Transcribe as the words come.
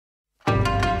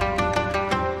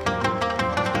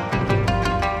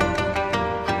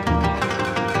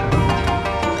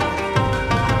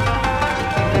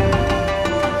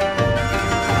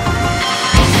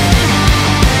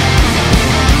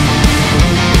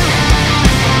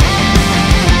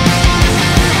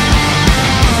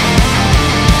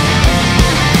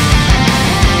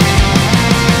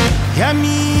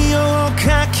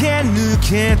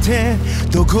て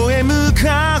どこへ向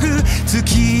かう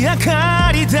月明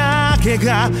かりだけ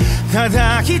がた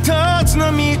だ一つ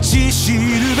の道し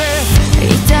るべ。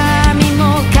痛み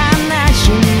も悲し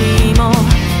みも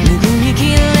拭い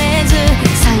きれず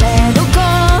されどこ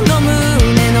の胸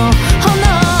の炎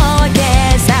を消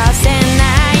させな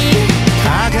い。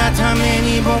たがため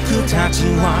に僕たち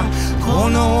はこ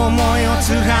の想いを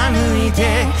貫い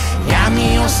て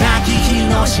闇を裂き火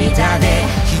の下で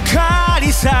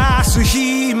光さす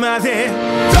日まで。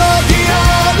時を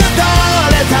た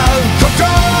れた心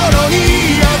に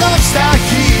宿した火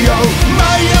を舞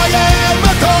い上げま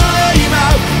とえ今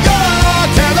夜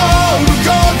明けの向こ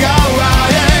う側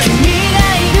へ。君が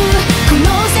いるこの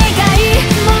世界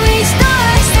もう一度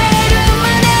愛せるま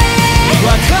で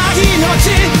若い命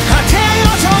果てよ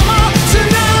ともつ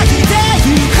なぎてゆ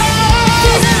こう。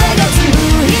絆が紡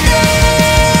いで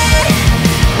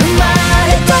生まれ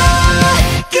た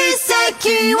奇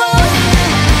跡を。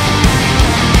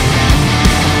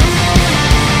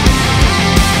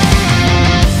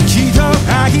喜怒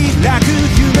哀楽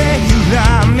夢揺ら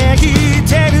めい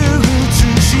てる写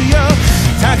しよ。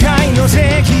互いの正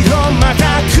義をまた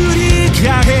繰り返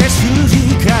す振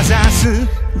りかざす。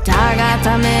たが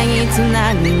ためにつ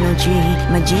なぐ命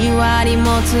交わり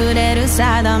もつれる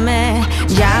定め。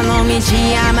蛇の道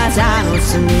山座の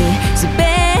隅すべ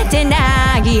て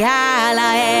なぎ払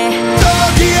え。解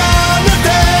き放て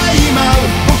今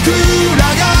僕ら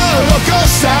が起こし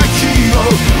た火を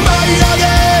舞い上げ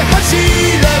走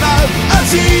れば明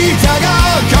日が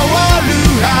変わる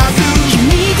はず。君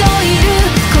といる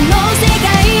この世界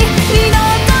二度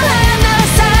と離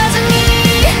さずに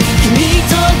君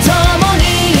と共に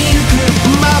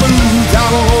まぶた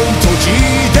を閉じ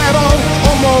ても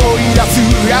思い出す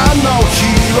あの日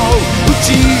を打ち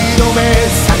のめ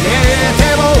されて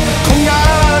も焦が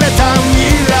れた未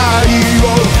来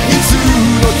をいつ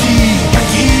の日か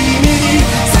君に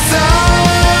捧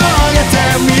げて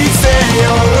みせよ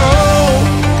う。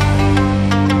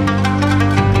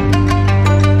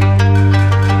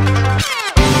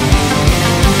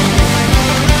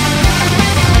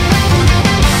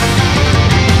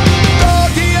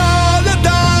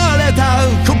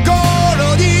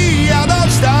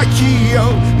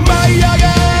舞い上げ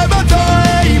まと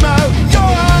え今夜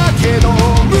明けの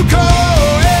向こう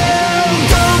へ。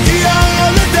解き放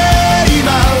て今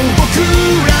僕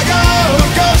らが起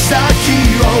こした火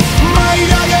を舞い上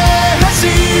げ走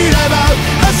れば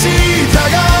明日が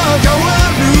変わ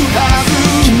るはず。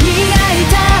君がい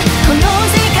たこの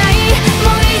世界も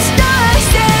う一度愛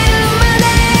せるまで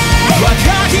若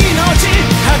き命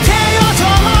果てよと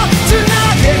もつな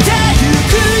げてゆ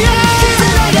くよ。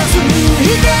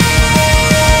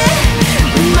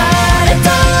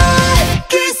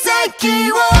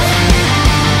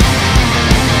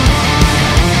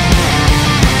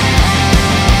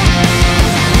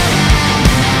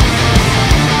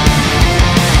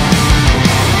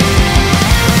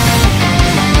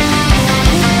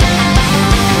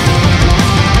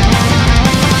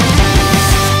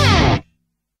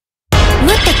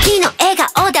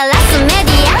絆が紡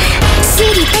い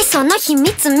でその秘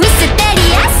密ミステリ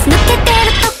アス抜けて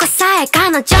るとこさえ彼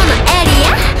女のエリア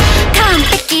完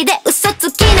璧で嘘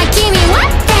つきな君は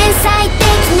天才的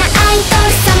なアイドル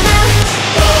様。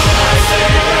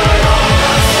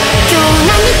今日何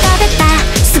食べた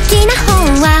好きな本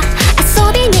は遊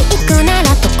びに行くなら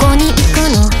どこに行く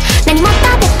の。何も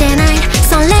食べてない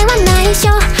それは内緒。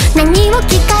何を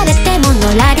聞かれても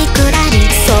のらりくらり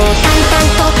そう淡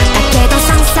々とだけど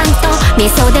さんさんと味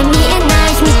噌で見えな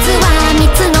い秘密は蜜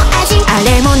の味。あ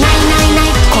れもないないな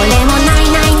いこれもない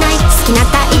ないない好きな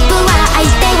タイプは相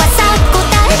手はさ答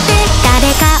えて。誰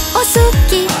かを好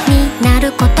きにな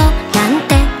ることなん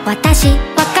て私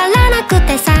わからなく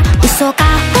てさ。嘘か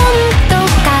本当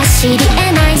か知り得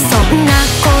ないそんな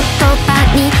言葉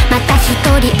にまた一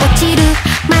人落ちる。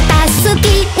また好き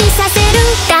にさせる。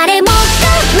誰もが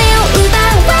目を奪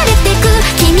われてく。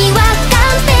君は完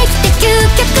璧で究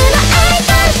極のアイ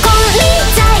ドル。金輪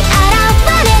際現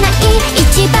れない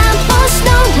一番星の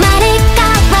生まれ変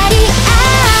わり。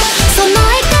その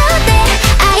笑顔で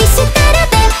愛してる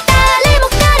で誰も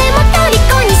彼も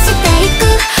虜にしていく。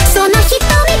その瞳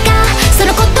がそ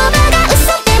の言葉が嘘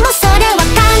でもそれは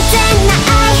完全な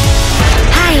愛。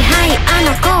はいはいあ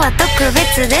の子は特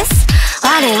別です。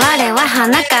我々は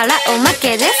花からおま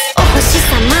けです。お星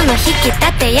様の引き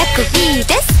立て役 B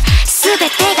です。全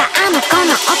てがあの子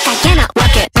のおかげなわ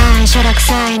けない。しょらく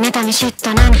さい妬み嫉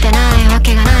妬なんてないわ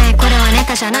けがない。これはネ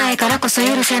タじゃないからこそ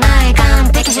許せない。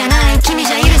完璧じゃない君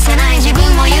じゃ許せない。自分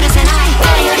も許せない。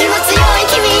誰よりも強い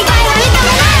君以外は認め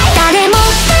ない。誰もが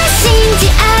信じ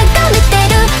崇めて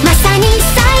るまさに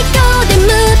最強で無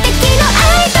敵の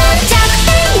アイドル。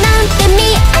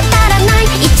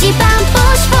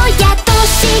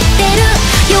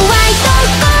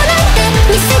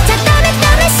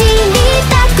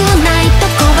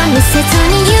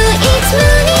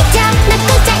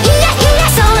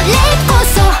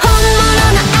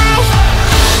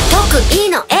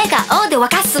沸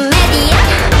かすメディ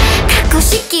ア、隠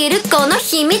しきるこの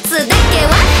秘密だけは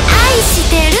愛し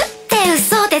てるって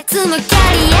嘘で積むキ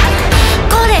ャリア、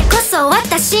これこそ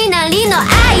私なりの愛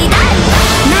だ。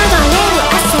流れる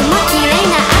汗も綺麗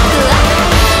なアクア、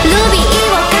ルビー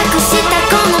を隠した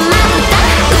このまぶた、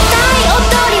歌い踊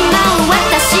り舞う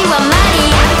私はマリ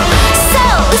ア、そ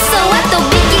う嘘はと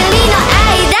びきりの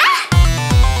愛だ。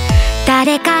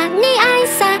誰かに愛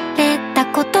された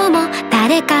ことも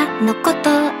誰かのこと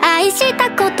を愛した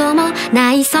ことも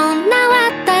ないそんな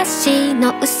私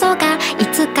の嘘がい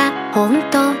つか本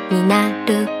当にな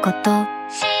ること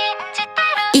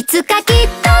いつかきっ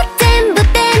と全部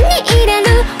手に入れ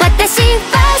る。私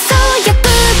はそう欲張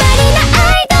りな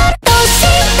アイドルとし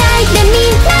たいでみ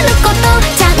んなのこと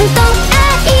ちゃんと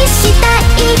愛した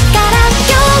いから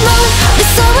今日も嘘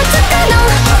をつくの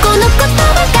この言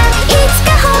葉がいつか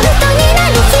本当にな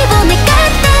る日を願っ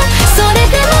た。それ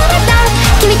でもまた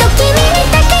君と君に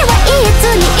だけは言えず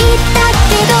にいた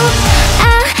けど、あ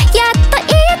あやっと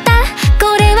言えた、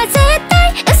これは絶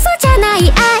対嘘じゃない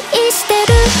愛して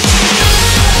る。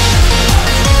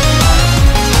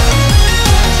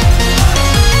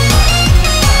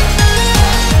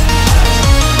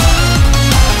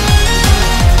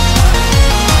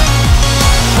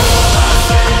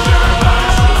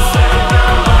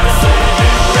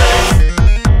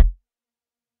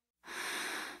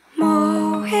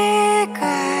もういいか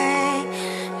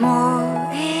い、も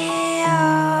ういいよ。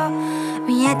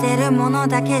見えてるもの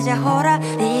だけじゃほら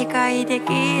理解で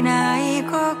きない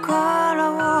心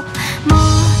を。も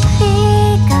う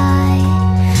いいかい、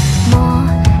もう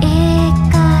いい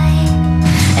かい。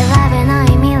選べない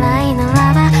未来な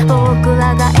らば僕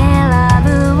らが選ぶ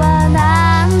はな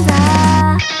んだ。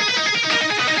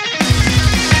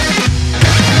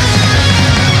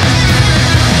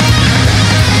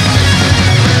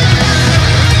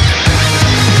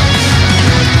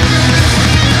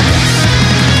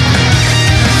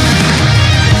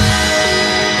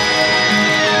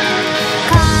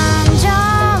感情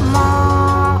も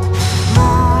妄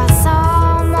想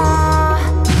も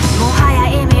もはや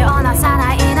意味をなさな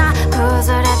いな。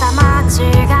崩れた街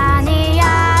がにや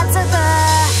つく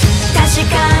確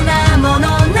かなもの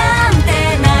なんて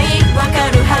ない、わか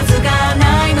るはずが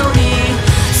ないのに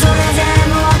それで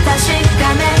も確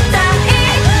かめたい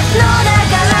のだ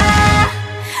から、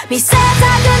見せたくな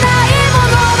いも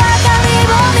のばかりを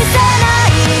見せな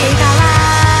いから、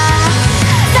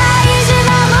大事な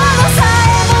ものさ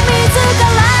えも見つか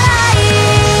らない。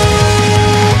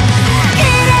綺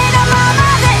麗なまま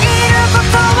でいるこ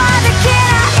とはできな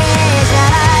いじゃ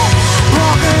ない。僕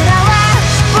らは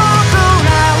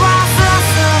進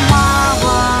まう。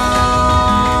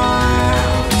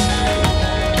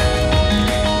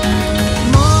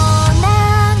もう何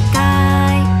回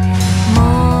も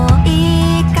うい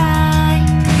いかい、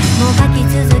もう書き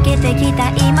続けてきた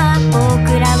今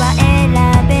僕らは選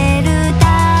べるだ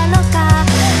ろうか。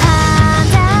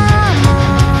花も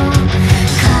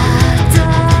風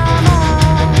も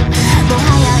もは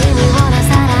や意味をな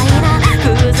さないな。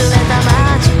崩れた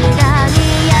街がに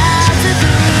やつく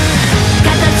形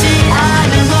あ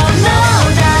るもの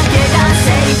だけが正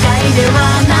解では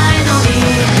ないのに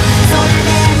それ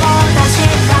でも確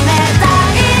かめた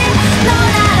いの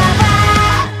ならば、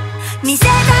見せ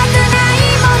たくない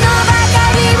ものばか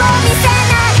りを見せ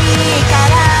ないか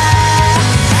ら、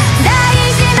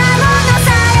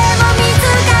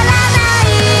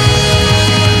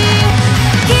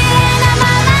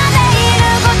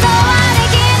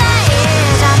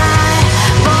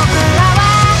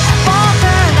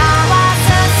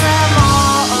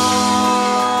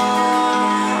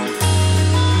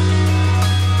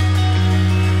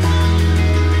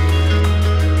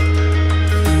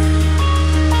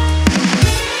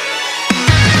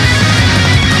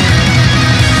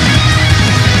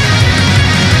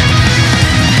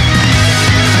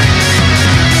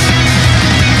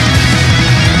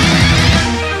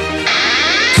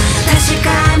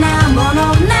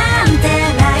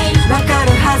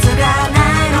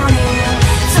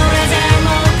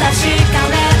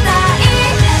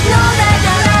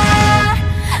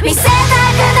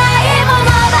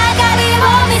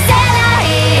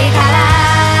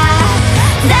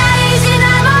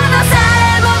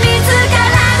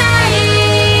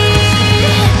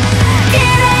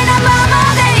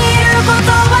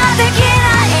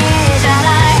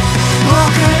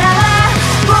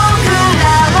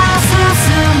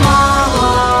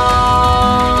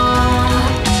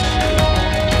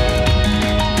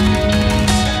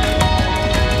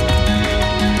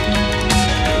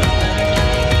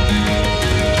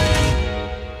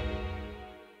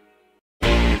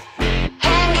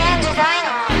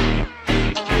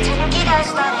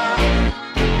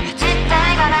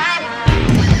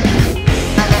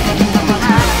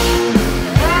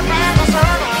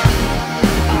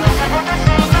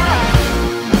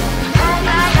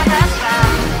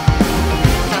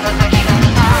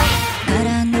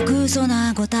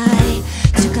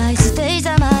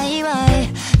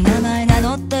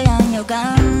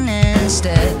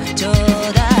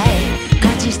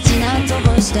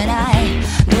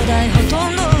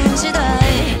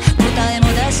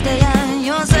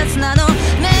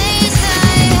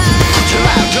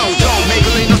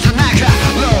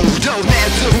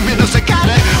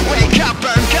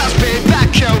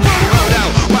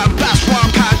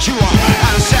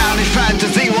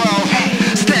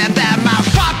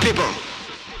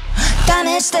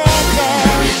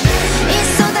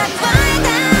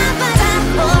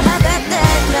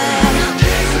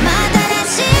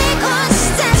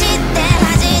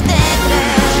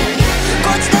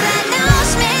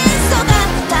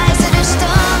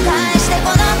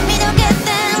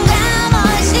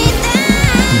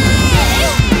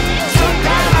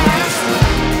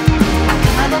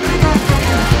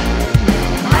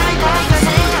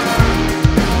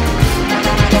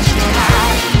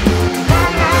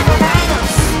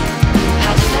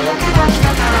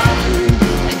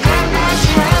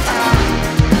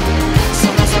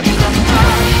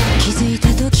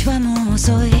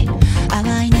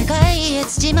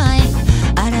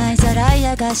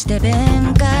して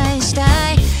弁解した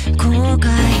い後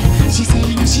悔姿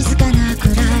勢の静かな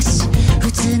暮らし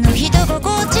普通の人心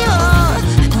地を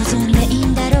望んでいい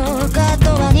んだろうかと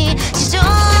はに市場の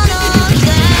規定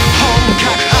本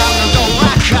格派のド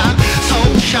ラッカーソ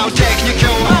ーシャルテクニック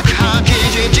を悪犯記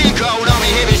事事項のみ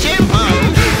日々新聞ロ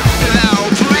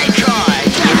ーブレイクア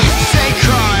イ正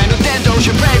解の伝道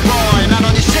者プレイボーイなの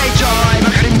に成長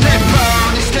ばかりプレイボ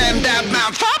ーイにステンダー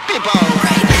マンファッピーボー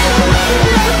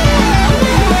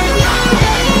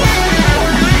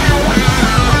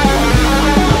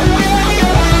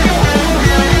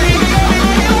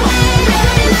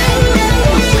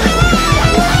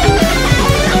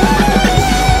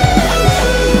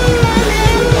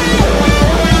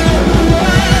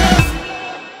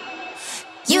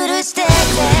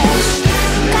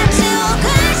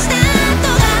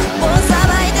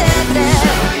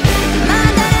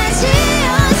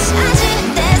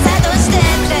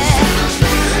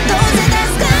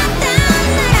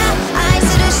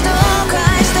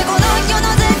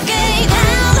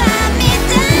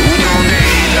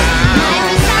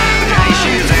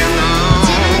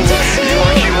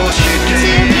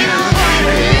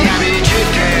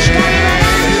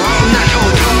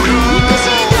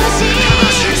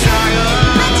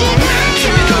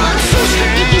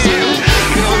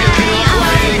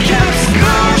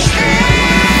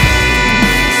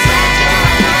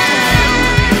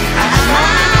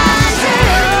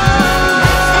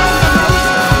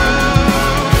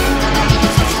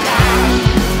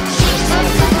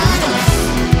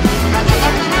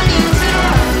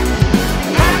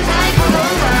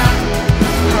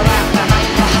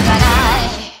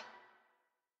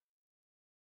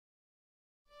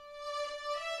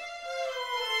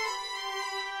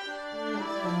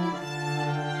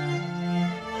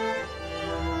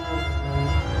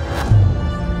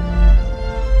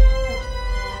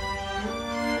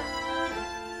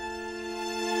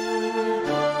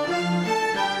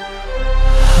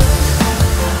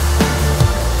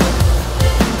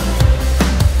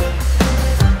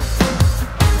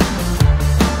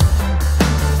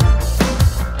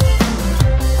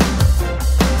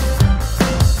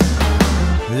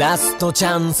イラストチ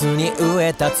ャンスに植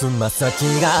えたつま先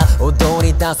が踊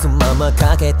り出すまま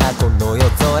かけたこの夜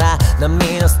空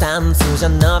波のスタンスじゃ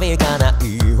伸びかな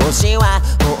い星は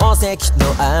宝石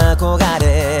の憧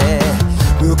れ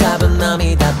浮かぶ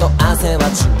涙と汗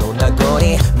は血の名残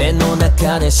目の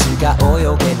中でしか泳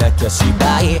げなきゃ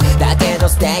芝居だけど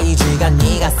ステージが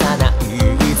逃がさない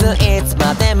いつ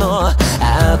までも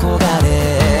憧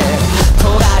れ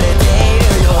焦がれてい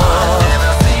るよ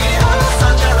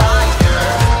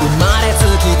生まれつ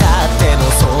きたっての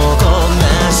底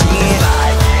なし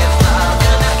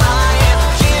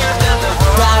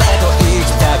誰と生き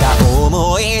たか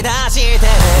思い出して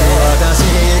私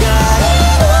が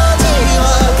命を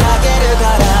かけるか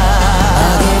ら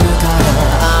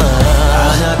あ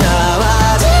なたは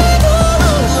自分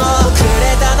をくれ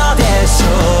たのでしょう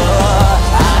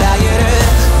あらゆる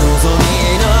望み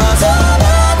の全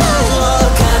てを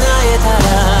叶えたら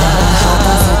果た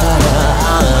せたら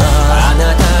あな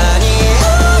たに会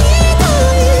いた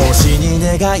い星に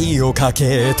願いをか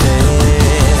けて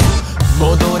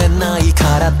踊れない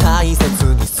から大切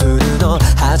にするの。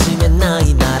始めな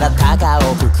いなら高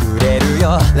くくれる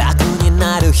よ。楽に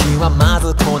なる日はま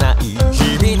ず来ない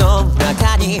日々の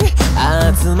中に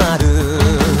集まる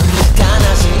悲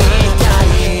しい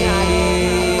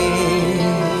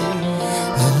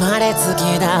生まれつ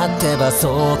きだってば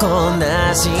そうこ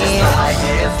なし。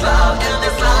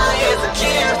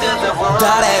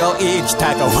誰を生き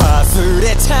たか忘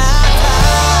れちゃった。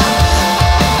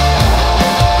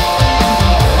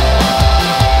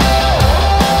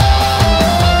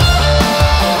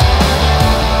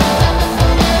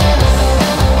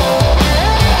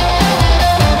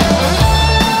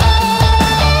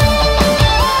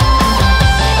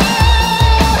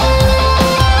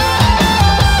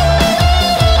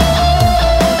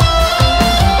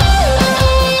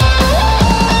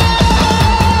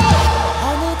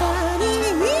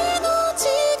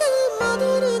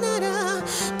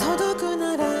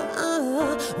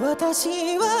私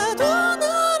はどうな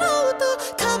ろうと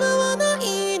構わな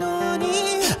いのに。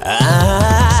あ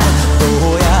あ、ど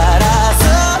うやらそ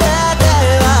れで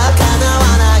は叶わ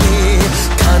ない。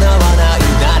叶わない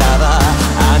ならば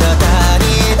あなたに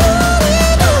なり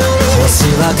たい。星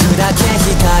は砕け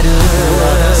光る。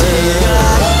私が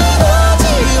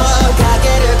命をかけ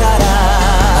るから。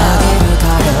あ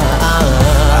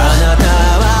なた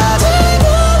は自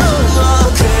分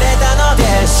をくれたので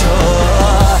しょう。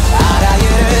あらゆ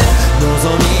る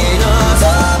望みのそ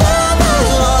ば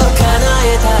を叶え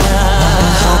たら、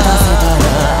果たせたら、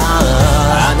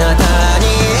あなたに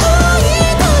会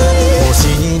いたい。星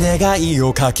に願いを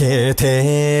かけ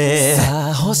て、さ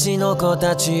あ星の子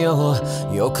たちよ、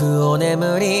よくお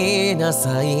眠りな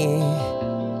さい。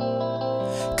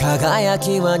輝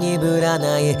きは鈍ら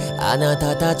ないあな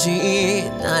たたち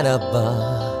なら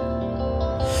ば。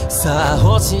さあ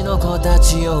星の子た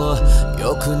ちよ、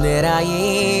よく狙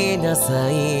いなさ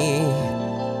い。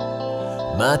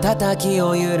瞬き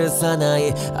を許さな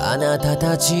いあなた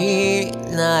たち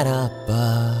なら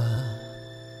ば。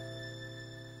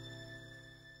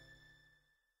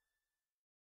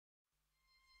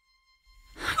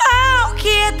消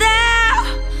えた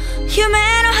夢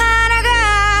の花が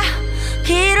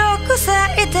広く咲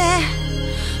いて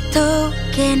時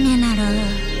になる。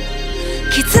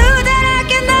傷だら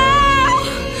けの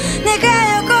願い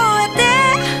を超えて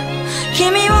君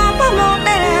を守れ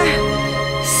る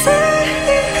サイ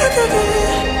ドで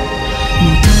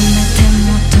求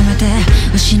めて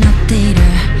失っている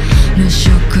無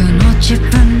色の自分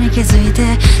に気づいて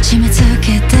締め付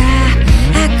けた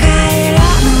赤色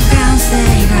の感性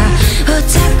が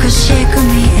美しく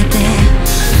見えて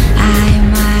曖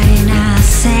昧な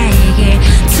正義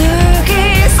突き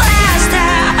刺した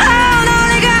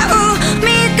己が生み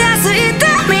出す痛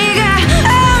みが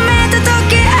雨と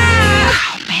時あ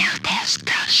許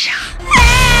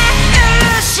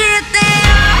して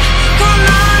よこの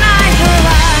ナイフは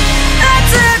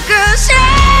美しい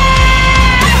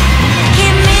君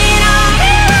の未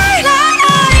来なの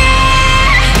に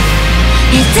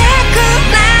痛く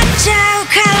なっちゃう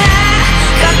から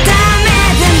固め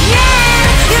て見え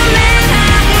る夢な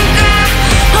んか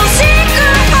欲しく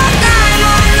もないも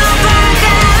のばか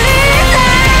りだ。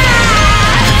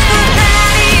二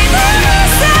人で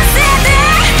させて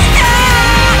よ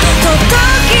届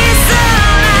きそう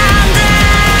なんだ。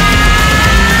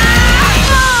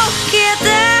もう消えた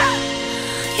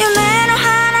夢の花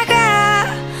が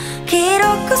黄色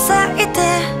く咲いて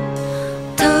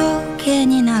時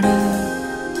になる。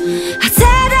あざだ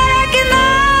らけの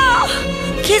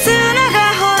絆が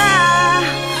ほら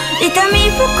痛み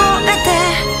を超えて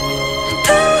溶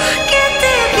けて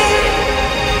ゆけ。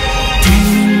天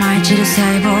に舞い散る細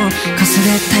胞かすれ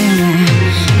た夢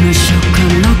無色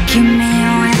の君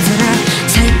を操る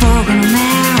サイボーグの目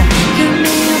を君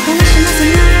を悲しませ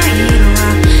ない色は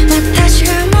私が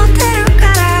持ってるか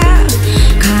ら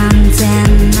完全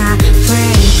なフェ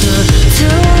イク突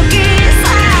き刺し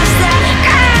たか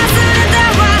すれた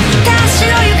私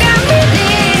の歪みに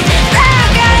抱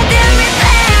かれてみて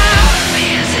よ。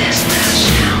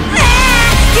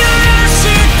許し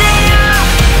てよ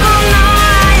この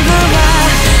愛部は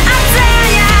鮮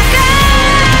やか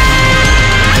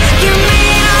君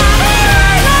の未来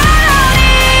なのに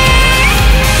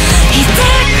痛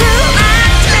くな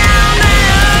っちゃうんだ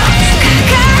よ。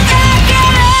輝け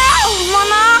るも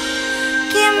の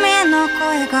君の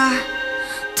声が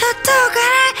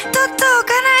届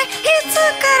かないいつ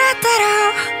からだろ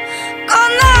う。こ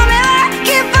の目は希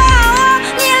望を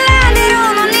睨んでる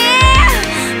のに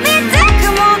見たく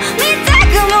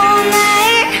もな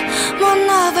いもの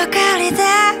ばかりだ。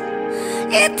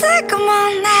痛くも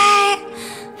ない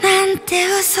なんて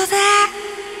嘘だ。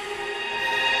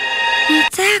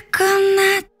「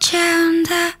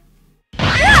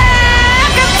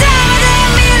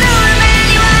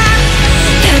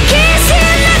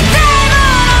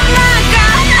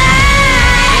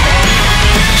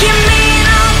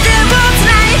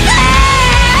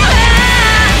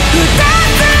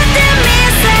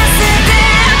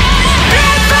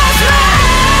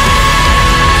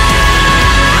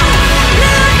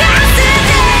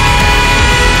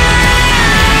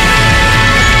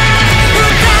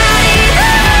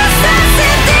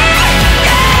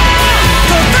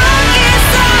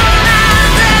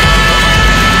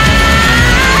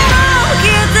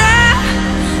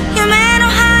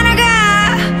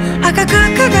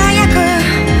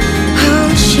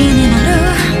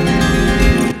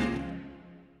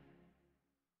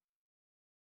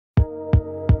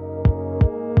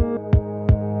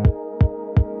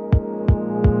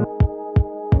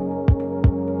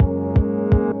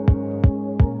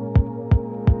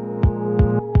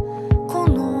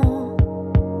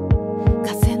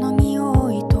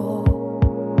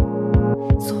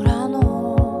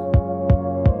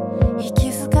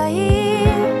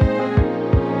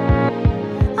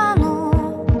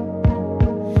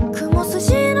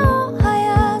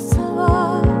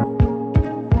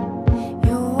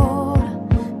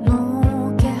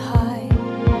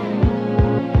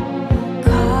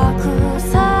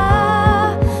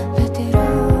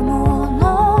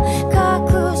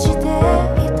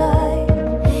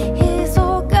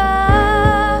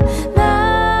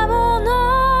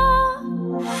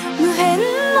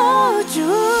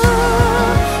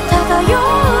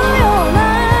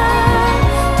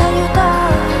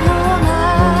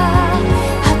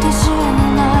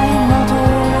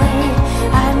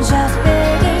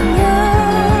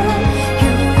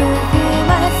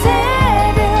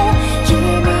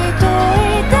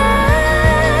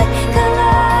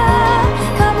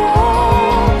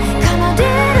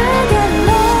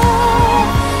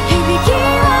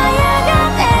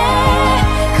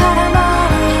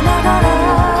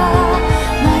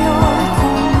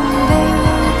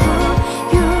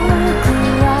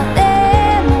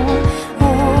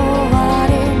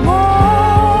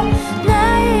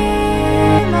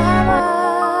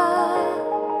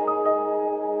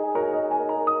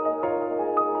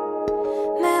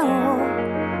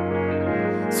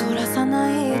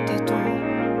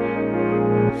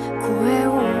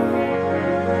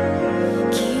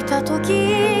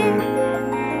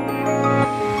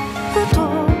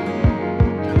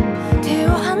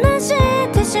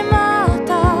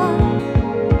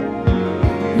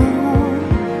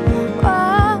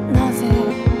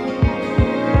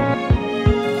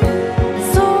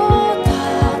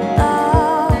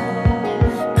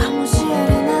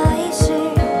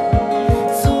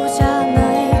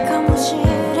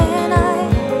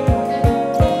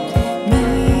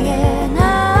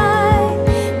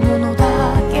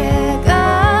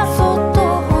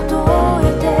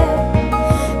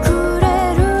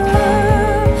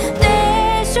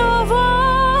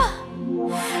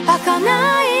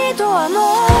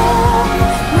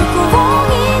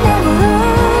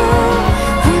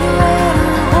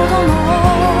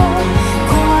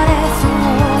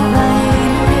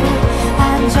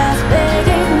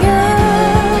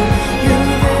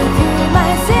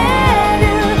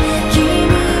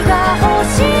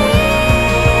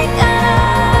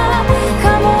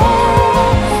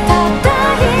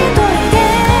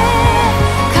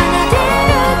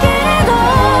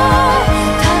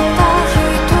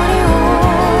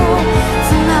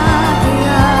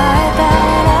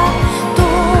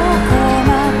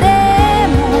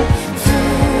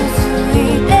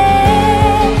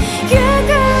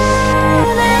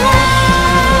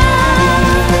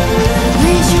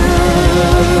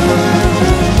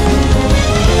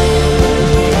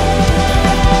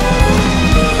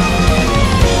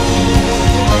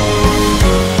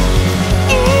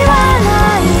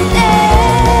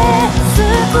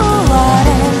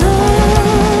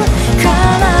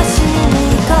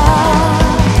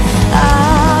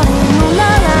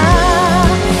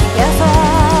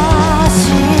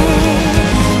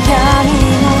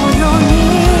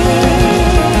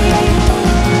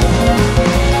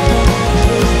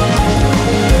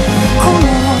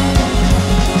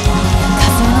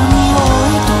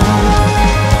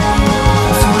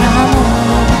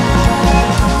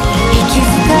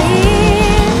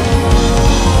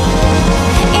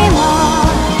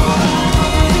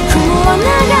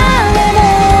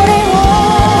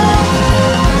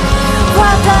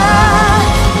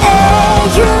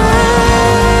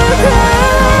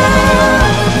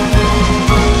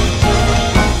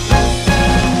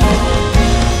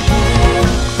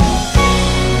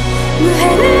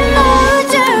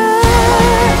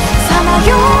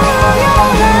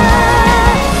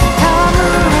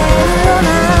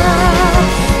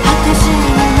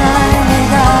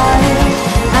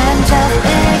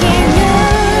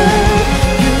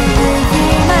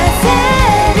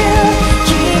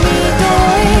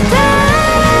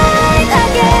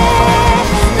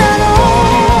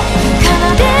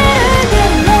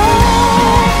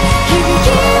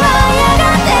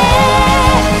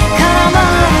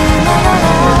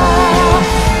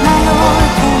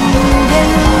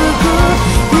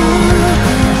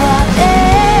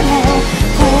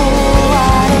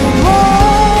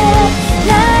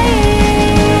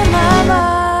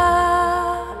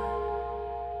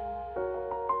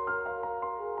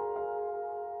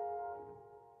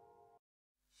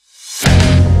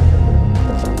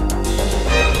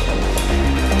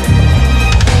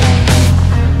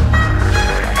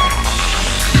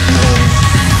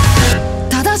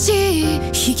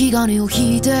金を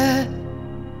引いて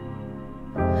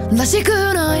らしく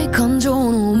ない感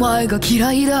情のお前が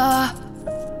嫌いだ。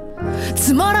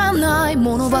つまらない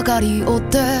ものばかり追っ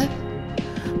て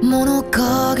物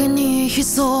陰に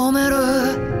潜める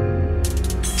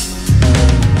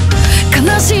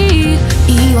悲しい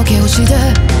言い訳をして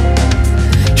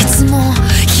いつも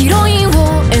ヒロインを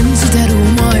演じてるお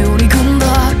前を憎んだ。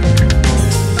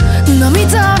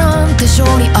涙なんて性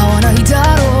に合わない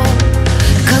だろう。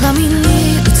鏡に映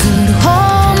る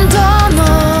本棚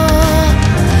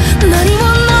何も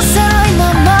なせない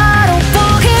ままのボ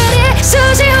ケに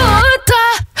筋を打った。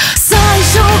最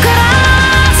初から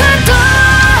ずっと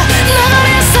流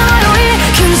れさまよい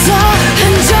謙遜返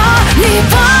上に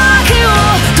化けを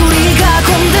取り囲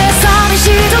んで寂し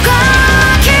いとか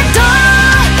きっと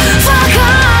分か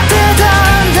ってた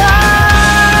んだ。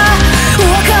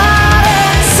別れ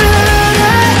する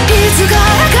いつから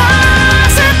か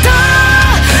ずっと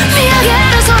見上げ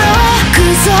る空はク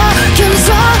ソ謙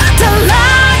遜だら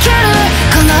ける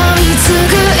絡みつく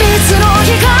いつの日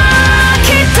かき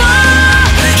っと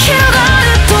広がる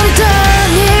飛んで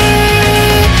に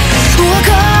別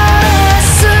れ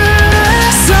する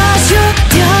最終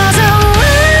手ざわ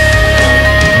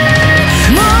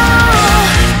もう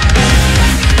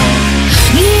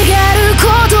逃げるこ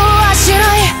とはしな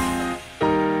い。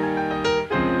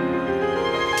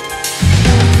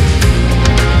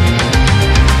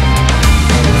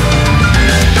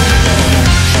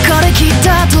枯れ切った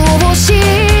灯火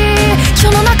世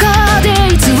の中で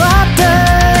偽って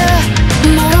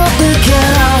物受け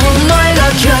なお前が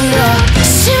嫌いだ。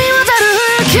染み渡る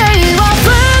敬意は深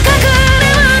く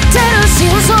眠ってる心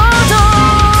臓と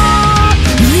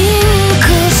リンク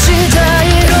して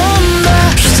いるんだ。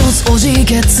一つおじけ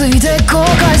ついて後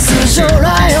悔する将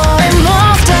来よりも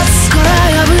二つこれ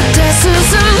破って進め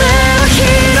る広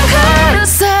がる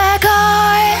世界。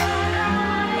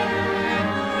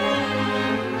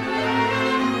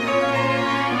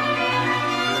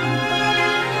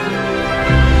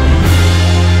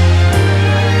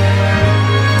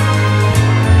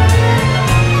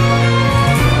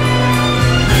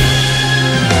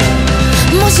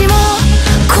もしも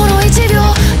この1秒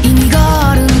意味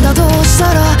があるんだとし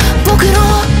たら僕の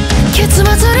結末に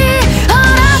新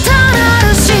たな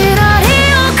るシナリ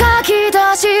オ書き出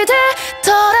して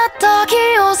ただ抱き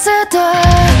寄せて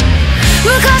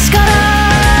昔から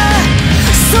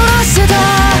そらしてた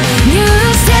ニュー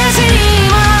ステージに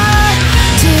今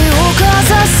手をか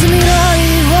ざす未来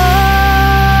は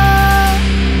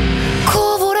こ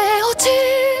ぼれ落ち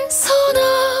そうな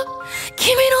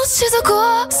君の雫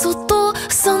はそっと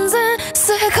三千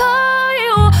世界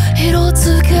を色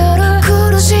づける。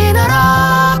苦しいな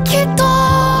らきっと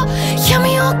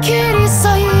闇を切り裂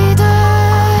いて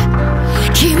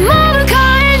気も迎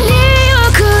えに行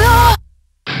くよ。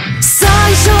最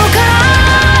初から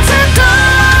ずっと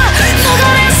流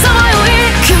れさまよい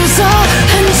謙遜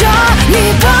返上に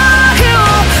化けを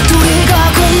取り囲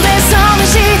んで寂し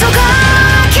いとか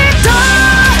きっと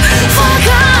分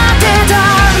かってた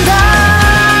んだ。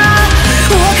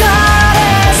別れ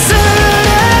する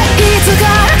いつか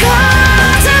らか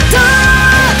ずっと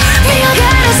見上げ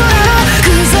る空の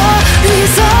空想理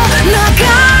想眺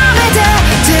めて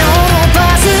手を伸ば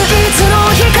すいつの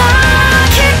日か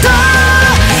きっと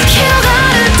広が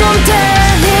る飛んで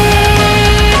に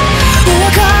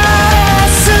別れ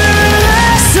する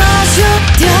最終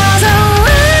手ざわ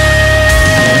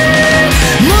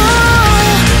もう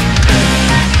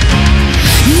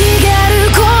逃げる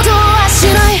ことはし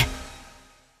ない。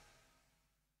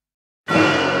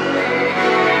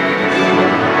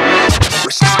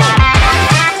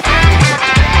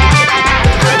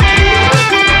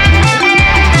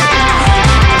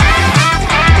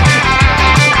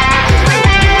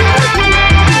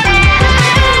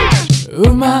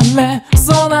生まれ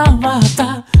備わっ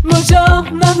た無情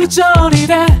な不条理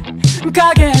で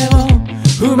影を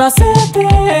踏ませて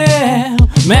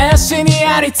飯に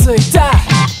ありついた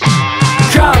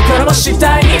心の次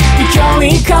第に異教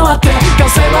に変わって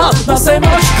風も罵声も聞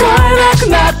こえなく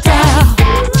なった。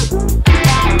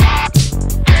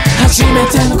初め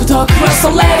ての孤独はそ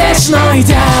れでしのい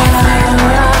だ。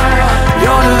夜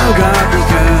が更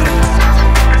け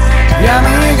闇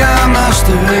が増して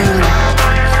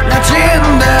馴染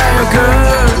んでゆく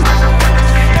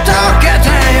溶けて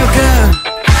ゆく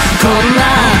こんな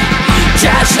キャ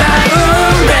ッチな運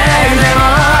命でも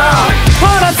ほ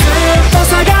らずっと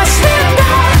探してた。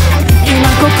今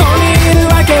ここにいる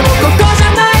わけもここじゃ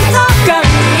ないのか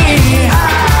い。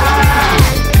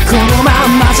このまん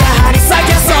まじゃ張り裂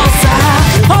けそうさ。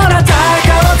ほら誰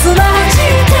かをつなじ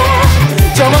て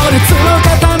情熱を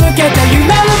傾けて夢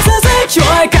の続きを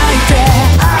描いて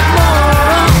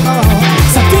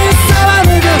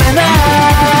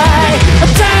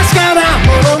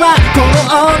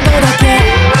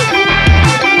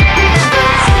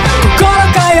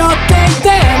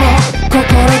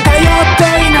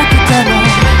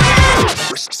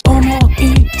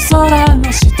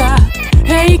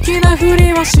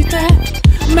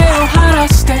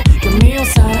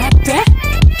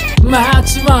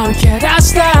抜け出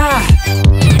した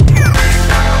声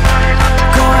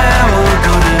をか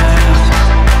け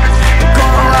困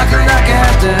惑だけ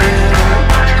で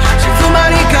静ま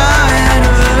り返る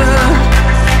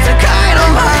世界の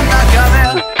真ん中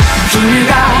で君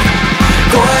が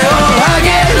声を上げ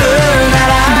るな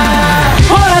ら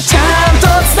ほらちゃんと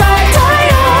伝えたい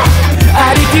よあ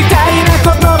りきたりな言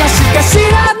葉しか知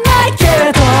らないけ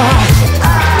れど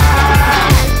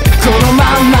この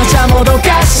まんまじゃもど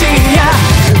かしいや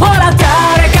ほら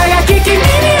誰かが聞き耳を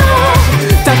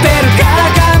立てるから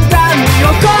簡単に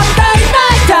怒ったり泣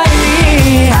いたり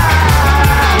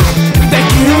で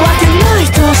きるわけない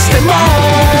としても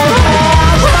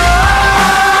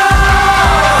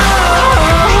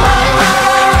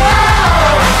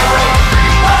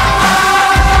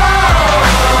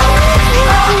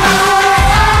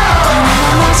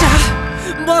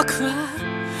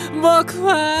僕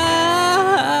は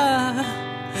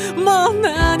もう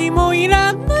何もい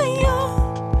らない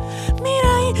よ未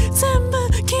来全部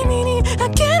君にあ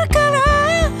げるから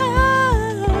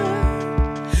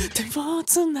手を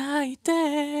つないで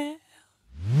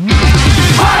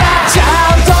ほらちゃ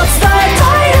んと伝えた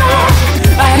いよ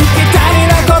ありきたり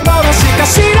な言葉しか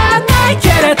知らないけ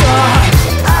れど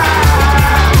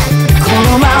こ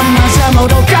のまんまじゃも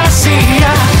どかしいや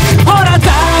ほら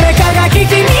誰かが聞き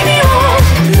耳を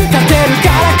立てるか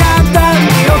ら簡単に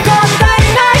怒ったり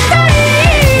泣いたり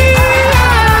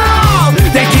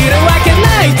できるわけな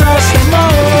いとしても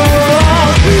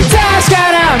確か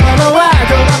なものは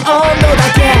この温度だ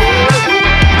け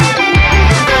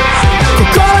心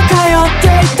通って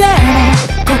いても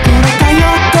心通っ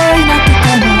ていなくて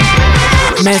も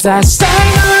目指したい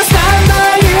のはスタンバ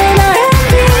イなエン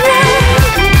ディング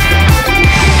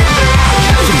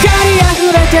光あふ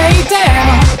れていても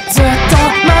ずっと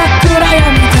真っ暗闇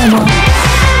でも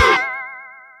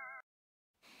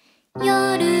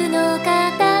夜の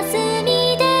片隅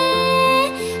で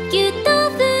ぎゅっと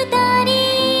二人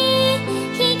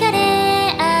惹かれ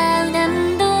合う何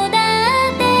度だ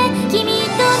って君と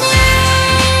ね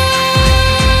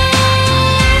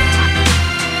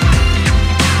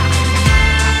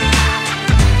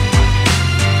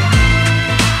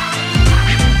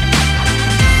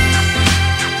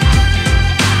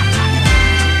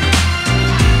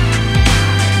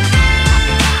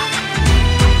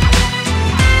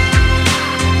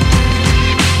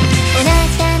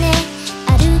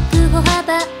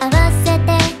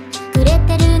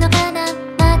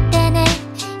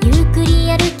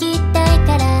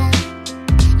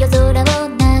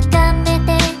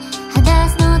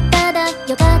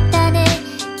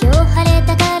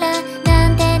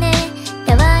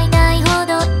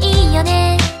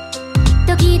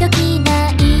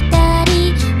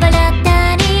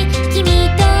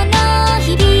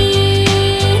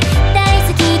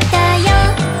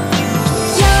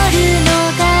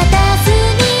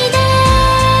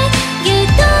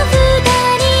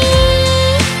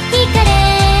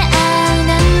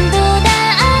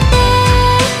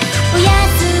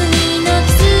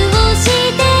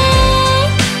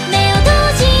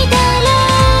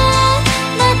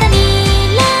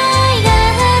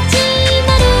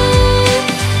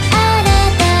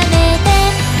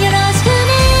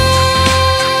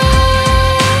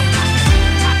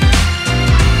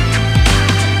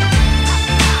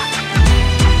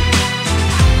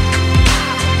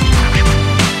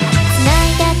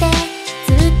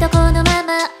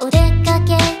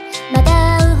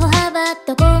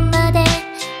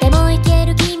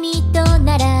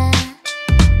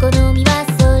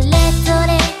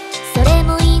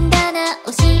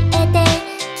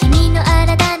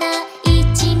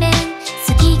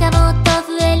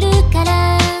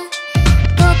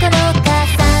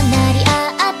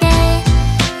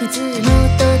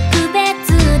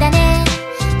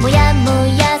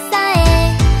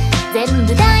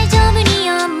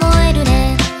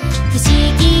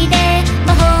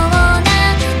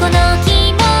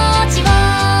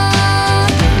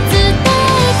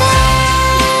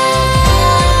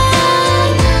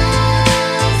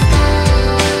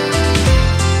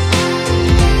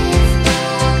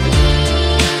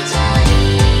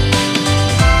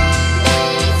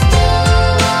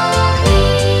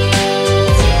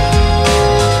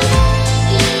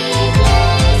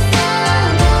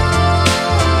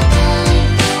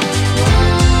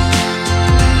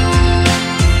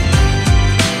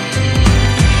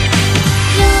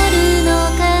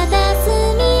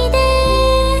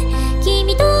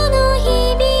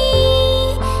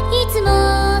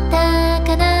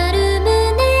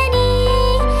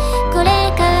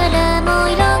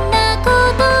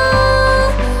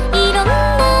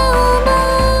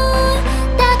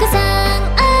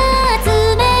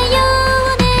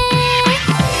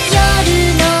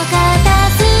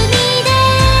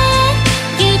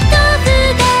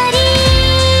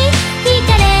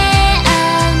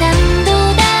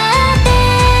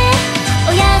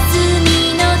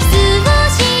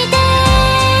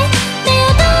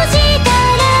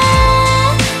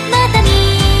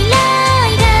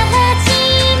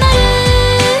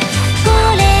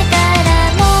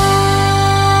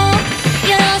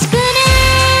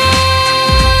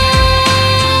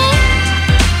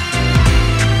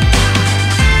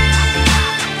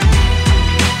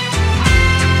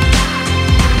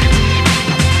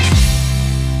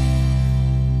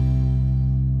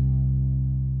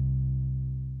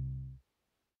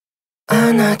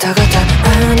なた方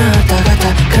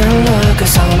黒く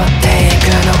染まっていく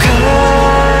のか。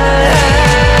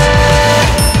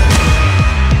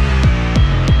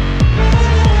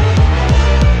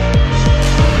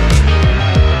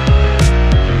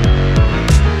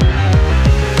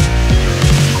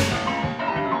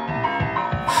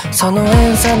その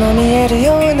遠さの見える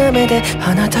ような目で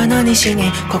あなた何し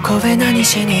にここへ何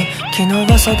しに昨日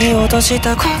はそぎ落とし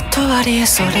たことあり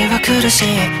それは苦しい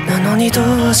なのにど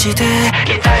うして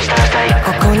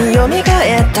ここに蘇っ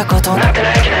たことルー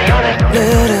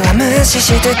ルは無視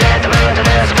して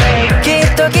き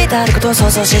っと来たること想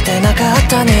像してなかっ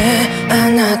たね。あ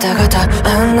なた方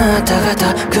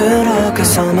黒く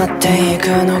染まっていく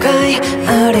のがい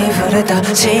ありふれた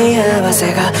幸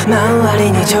せが周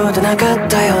りにちょうどなかっ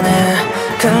たよね。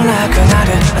暗くな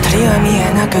る辺りは見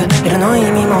えなく色の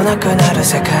意味もなくなる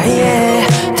世界へ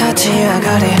立ち上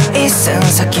がれ一寸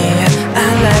先へ抗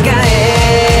え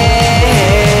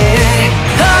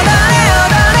踊れ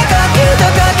呼吸と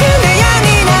呼吸で嫌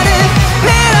になるメ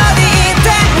ロディーっ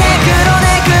てネクロ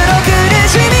苦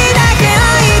しみだけ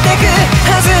置いてく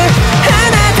はず。あ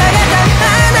な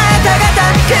た方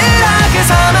黒く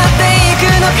染まっていく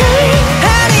のかい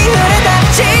ありふれた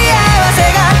幸せ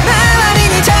が周り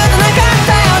にちょっとなかっ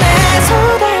たよね。そ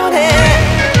うだよね。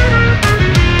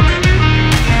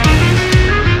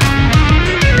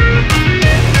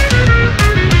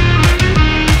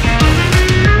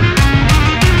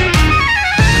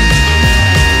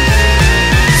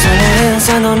その連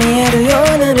鎖の見えるよ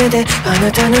うな目であ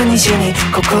なた何しに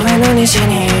ここへ何し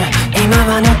に今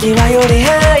はの気はより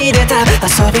入れた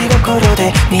遊び心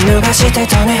で見逃して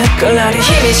たね。くらり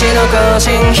日々しの更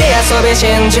新火遊び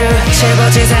真珠死後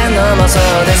自然の妄想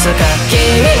ですか。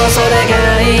君もそれ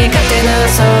がいい勝手な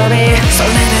遊びそれ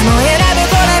でも選ぶ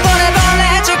これ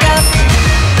時間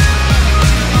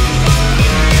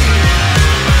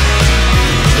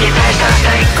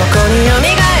ここに蘇っ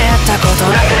たこと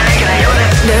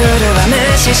ルールは無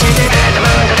視して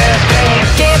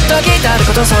きっと来たる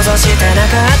こと想像してな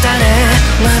かったね。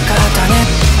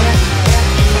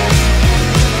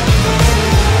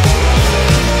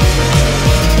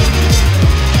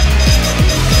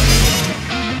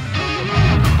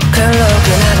黒くな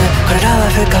るこれらは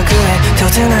深くへ手を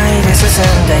つないで進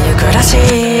んでゆくらしい。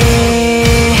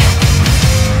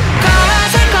壊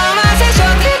せ初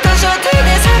手と初手で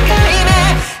境目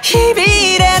ひび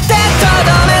入れてとど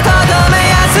め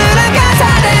安らかさ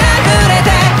で溢れ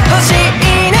てほしい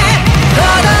ね。踊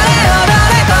れ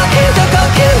呼吸と呼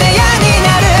吸で嫌に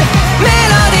なるメ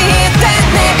ロディーって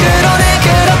ネクロ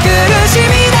苦し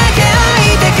みだけ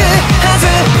置いてくはず。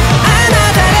あな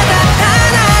た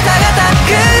方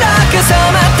黒く染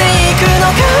まっていくの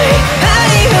かいあ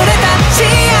りふれた幸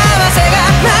せが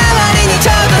周りにち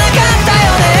ょっとなかった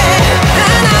よね。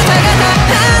あ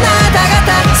なた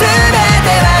方全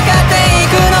て分かってい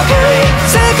くのかい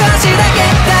少しだけ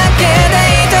で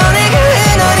いいと願う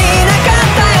のになかっ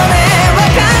たよね。分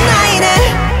かんないね。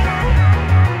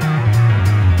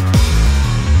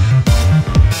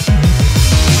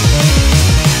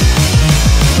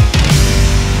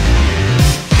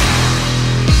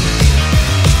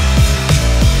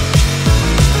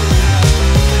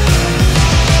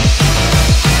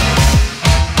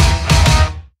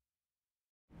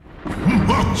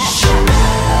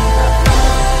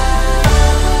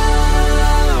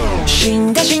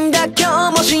死んだ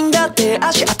今日も死んだって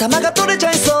足頭が取れち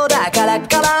ゃいそうだカラ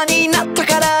カラになった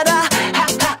からだ。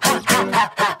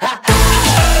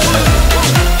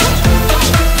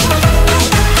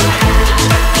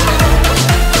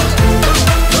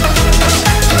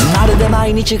まるで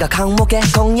毎日が棺桶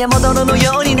今夜も泥の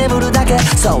ように眠るだけ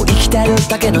そう生きてる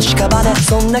だけの屍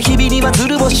そんな日々にはズ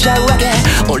ルをしちゃうわけ。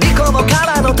織り込むか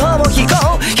らの逃避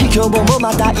行卑怯も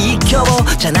また一挙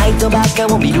じゃないとバカ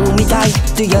を見るみたいっ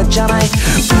てやじゃない。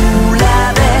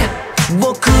裏で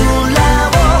僕ら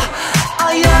を操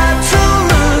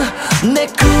るネ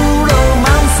クロマ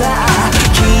ンサー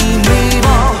君も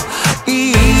一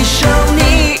緒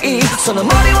にその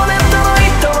森をネットの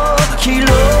糸を切ろう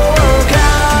か。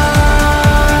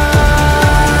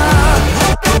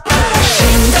死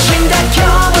んだ今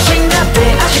日も死んだって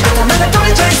足頭が取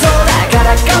れちゃいそうだカラ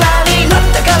カラになっ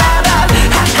たからだ。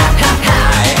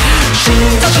死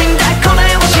んだこれ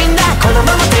も死んだこの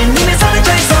まま天に召されち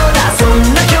ゃいそうだ。そん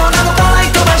な今日なの笑い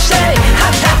飛ばして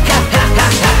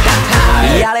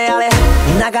やれやれ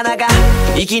なかなか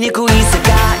生きにくい世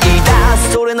界だ。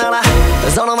それなら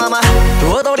そのまま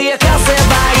踊り明かせば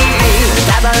いい。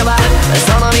例えば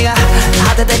その実が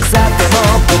果てて腐っても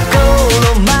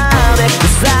心まで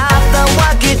腐った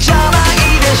わけじゃない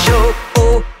でしょう。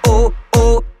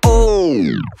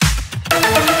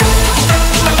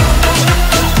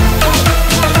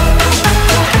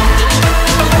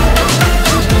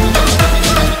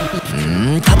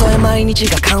道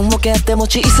が棺桶っても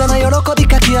小さな喜び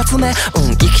かき集め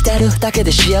生きてるだけ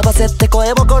で幸せって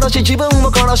声を殺し自分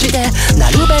を殺してな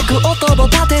るべく音を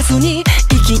立てずに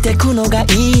生きてくのが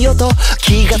いいよと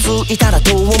気がついたら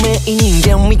透明人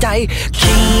間みたい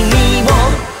君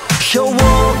を表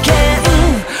現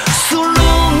するの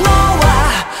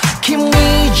は君自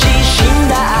身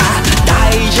だ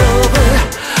大丈夫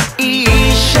一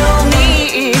緒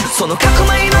にその革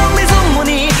命のリズム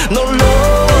に乗ろう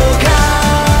か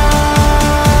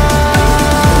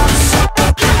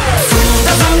積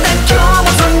んだ今日も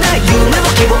積んだ夢も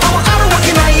希望もあるわ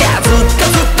けないやずっ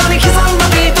とに刻んだ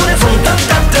ビートで積んだ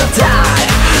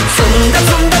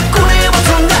積んだこれは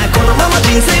積んだこのまま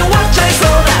人生終わっちゃいそう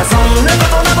だそんなこ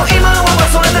となど今は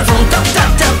忘れて積んだ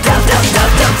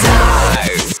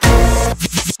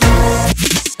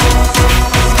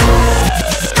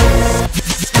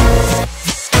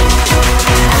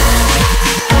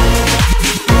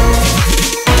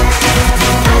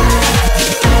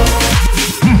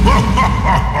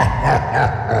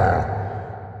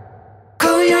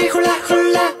今宵ふら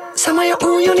ふらさまよ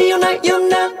うより夜な夜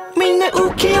なみんな浮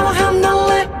世を離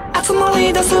れ集ま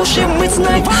り出す親密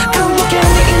ナイト棺桶に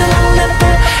入れられて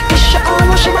一生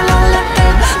を縛られて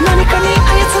何かに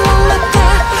操られて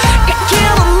生きる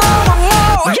のは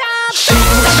もう死ん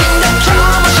だ今日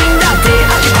も死んだって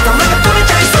味頭が取れ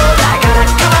ちゃいそうだから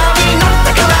になっ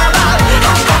たからば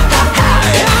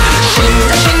死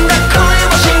んだこれ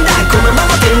は死んだこのま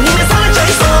ま手に召されちゃ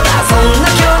いそうだそんな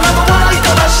今日の笑い飛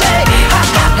ばして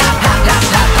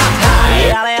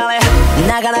やれやれ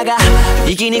なかなか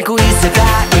生きにくい世界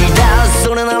だ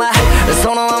それならそ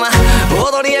のまま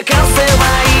踊り明かせば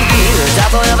いい例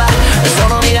えばそ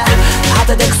の身が果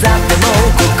てて腐っても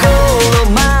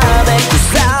心まで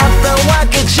腐ったわ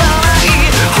けじゃない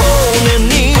骨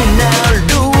になる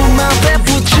までぶ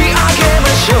ち上げま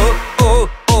しょう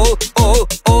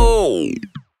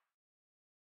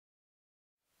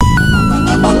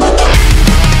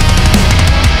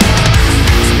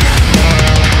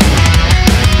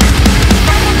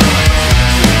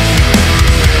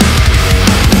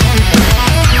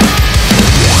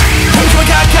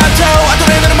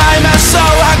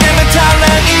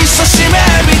そしめ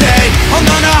日で本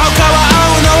当の他は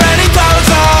青の上にどう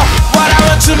ぞ笑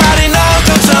うつまりの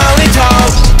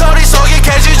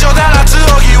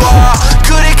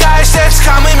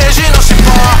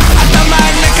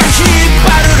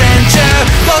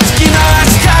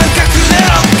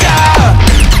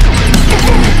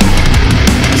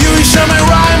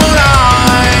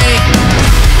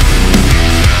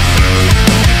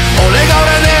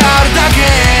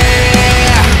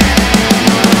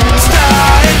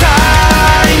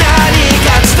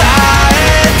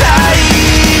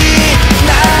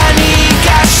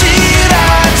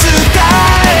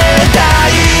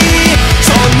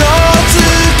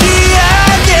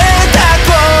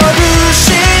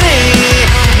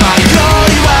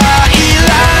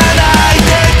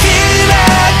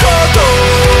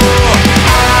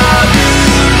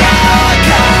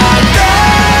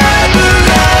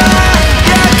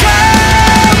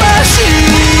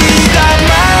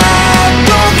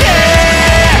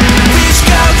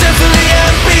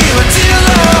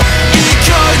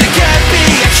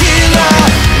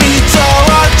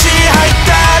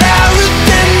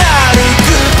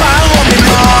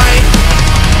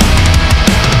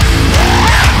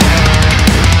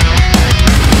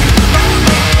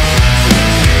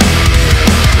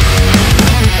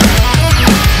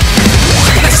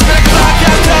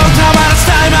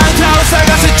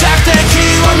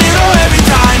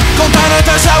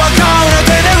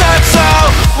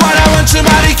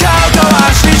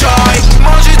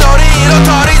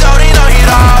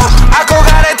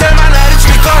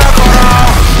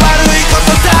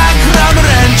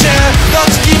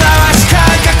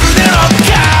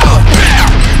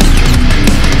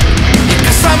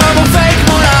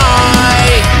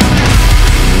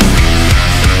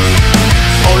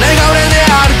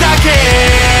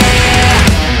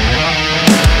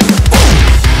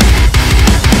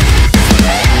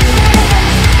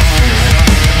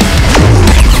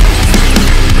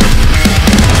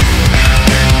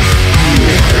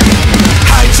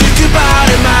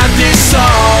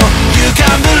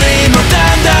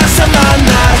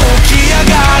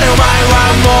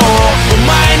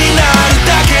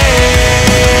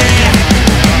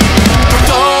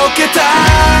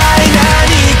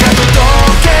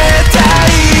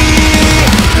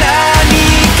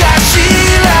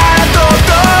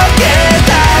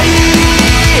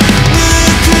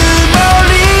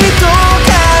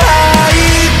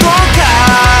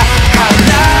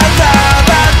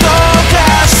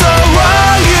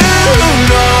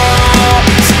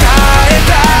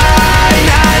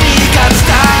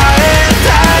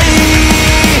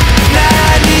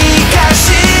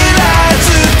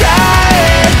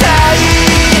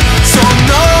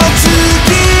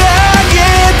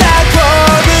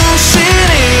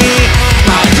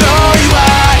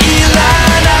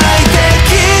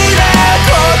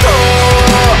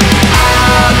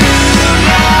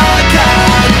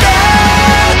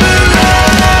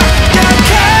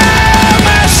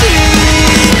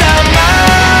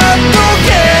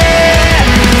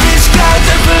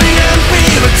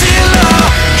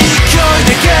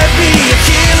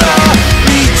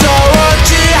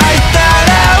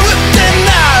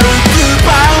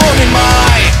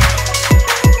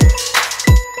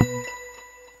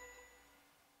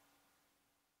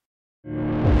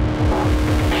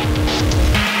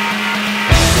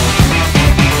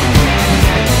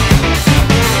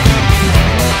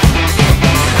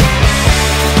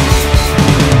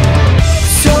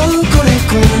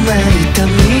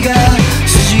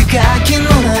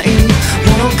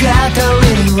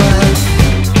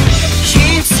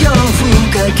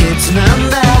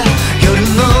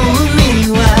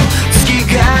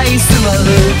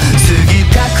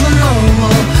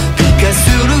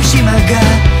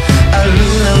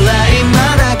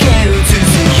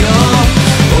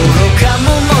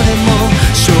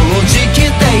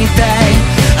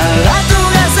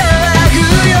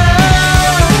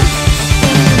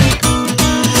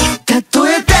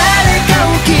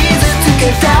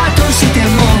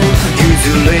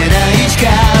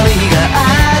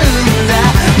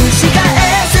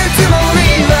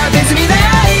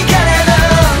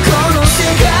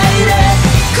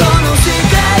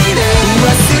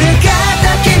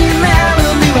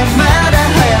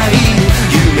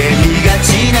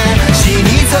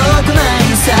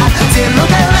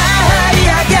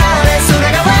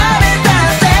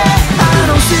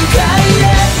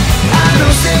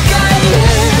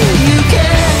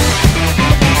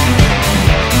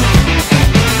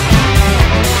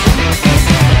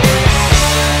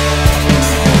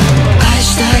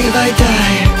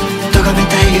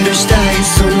許したい、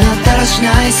そんなだらし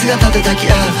ない姿で抱き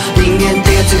合う人間っ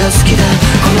てやつが好きだ。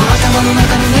この頭の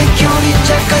中の熱狂に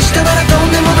着火したならと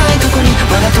んでもないとこに、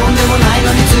まだとんでもない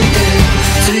のについてる、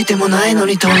ついてもないの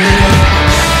に飛んでる。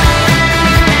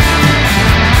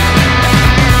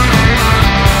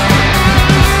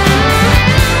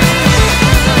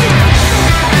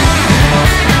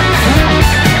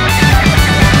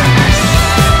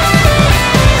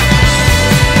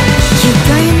機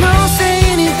械のせ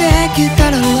いにでき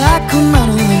たら楽な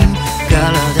のに、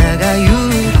体が言う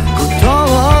こと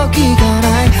を聞かな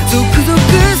い、ゾクゾク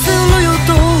するよ途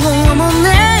方もな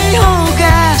い方が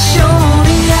性に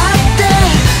あって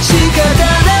仕方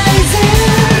ないぜ。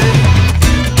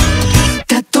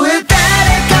たとえ誰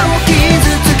かを傷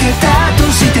つけたと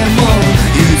しても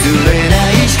譲れな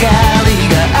い光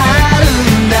がある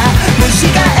んだ。蒸し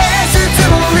返すつ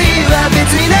もりは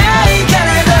別にないけれ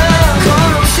ど、こ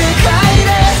の世界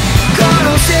で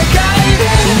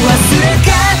忘れ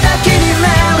方気にな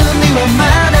るにはま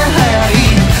だ早い。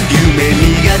夢見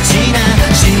がちな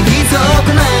死に損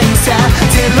ないさ、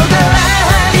ゼロから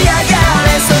這い上がれ、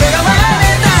それが我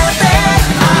だって。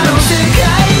あの世界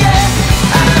へ、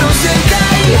あの世界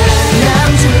へ、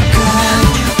何十か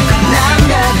何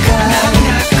百か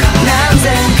何千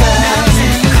か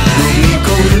乗り越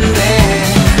えるね。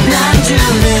何十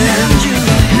年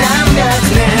何百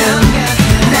年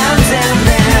何千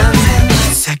年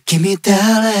先見たれ。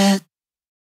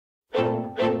バ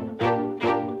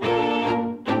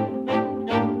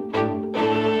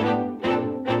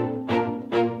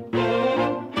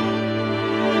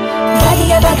デ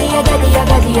ィアバディアバディアバ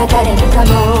ディア誰もか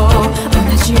も同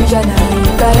じじゃない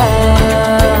から。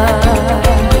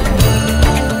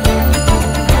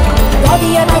バディ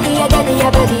アバディアバディア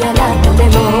バディア何度で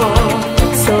も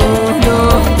その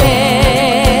手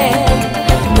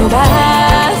伸ば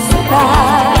せば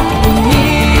い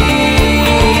い。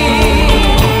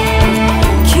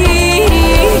霧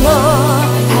の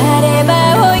晴れ間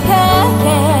追いかけ、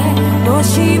もし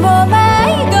も迷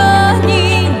子に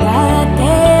なって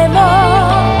も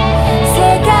世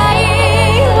界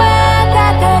は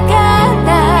戦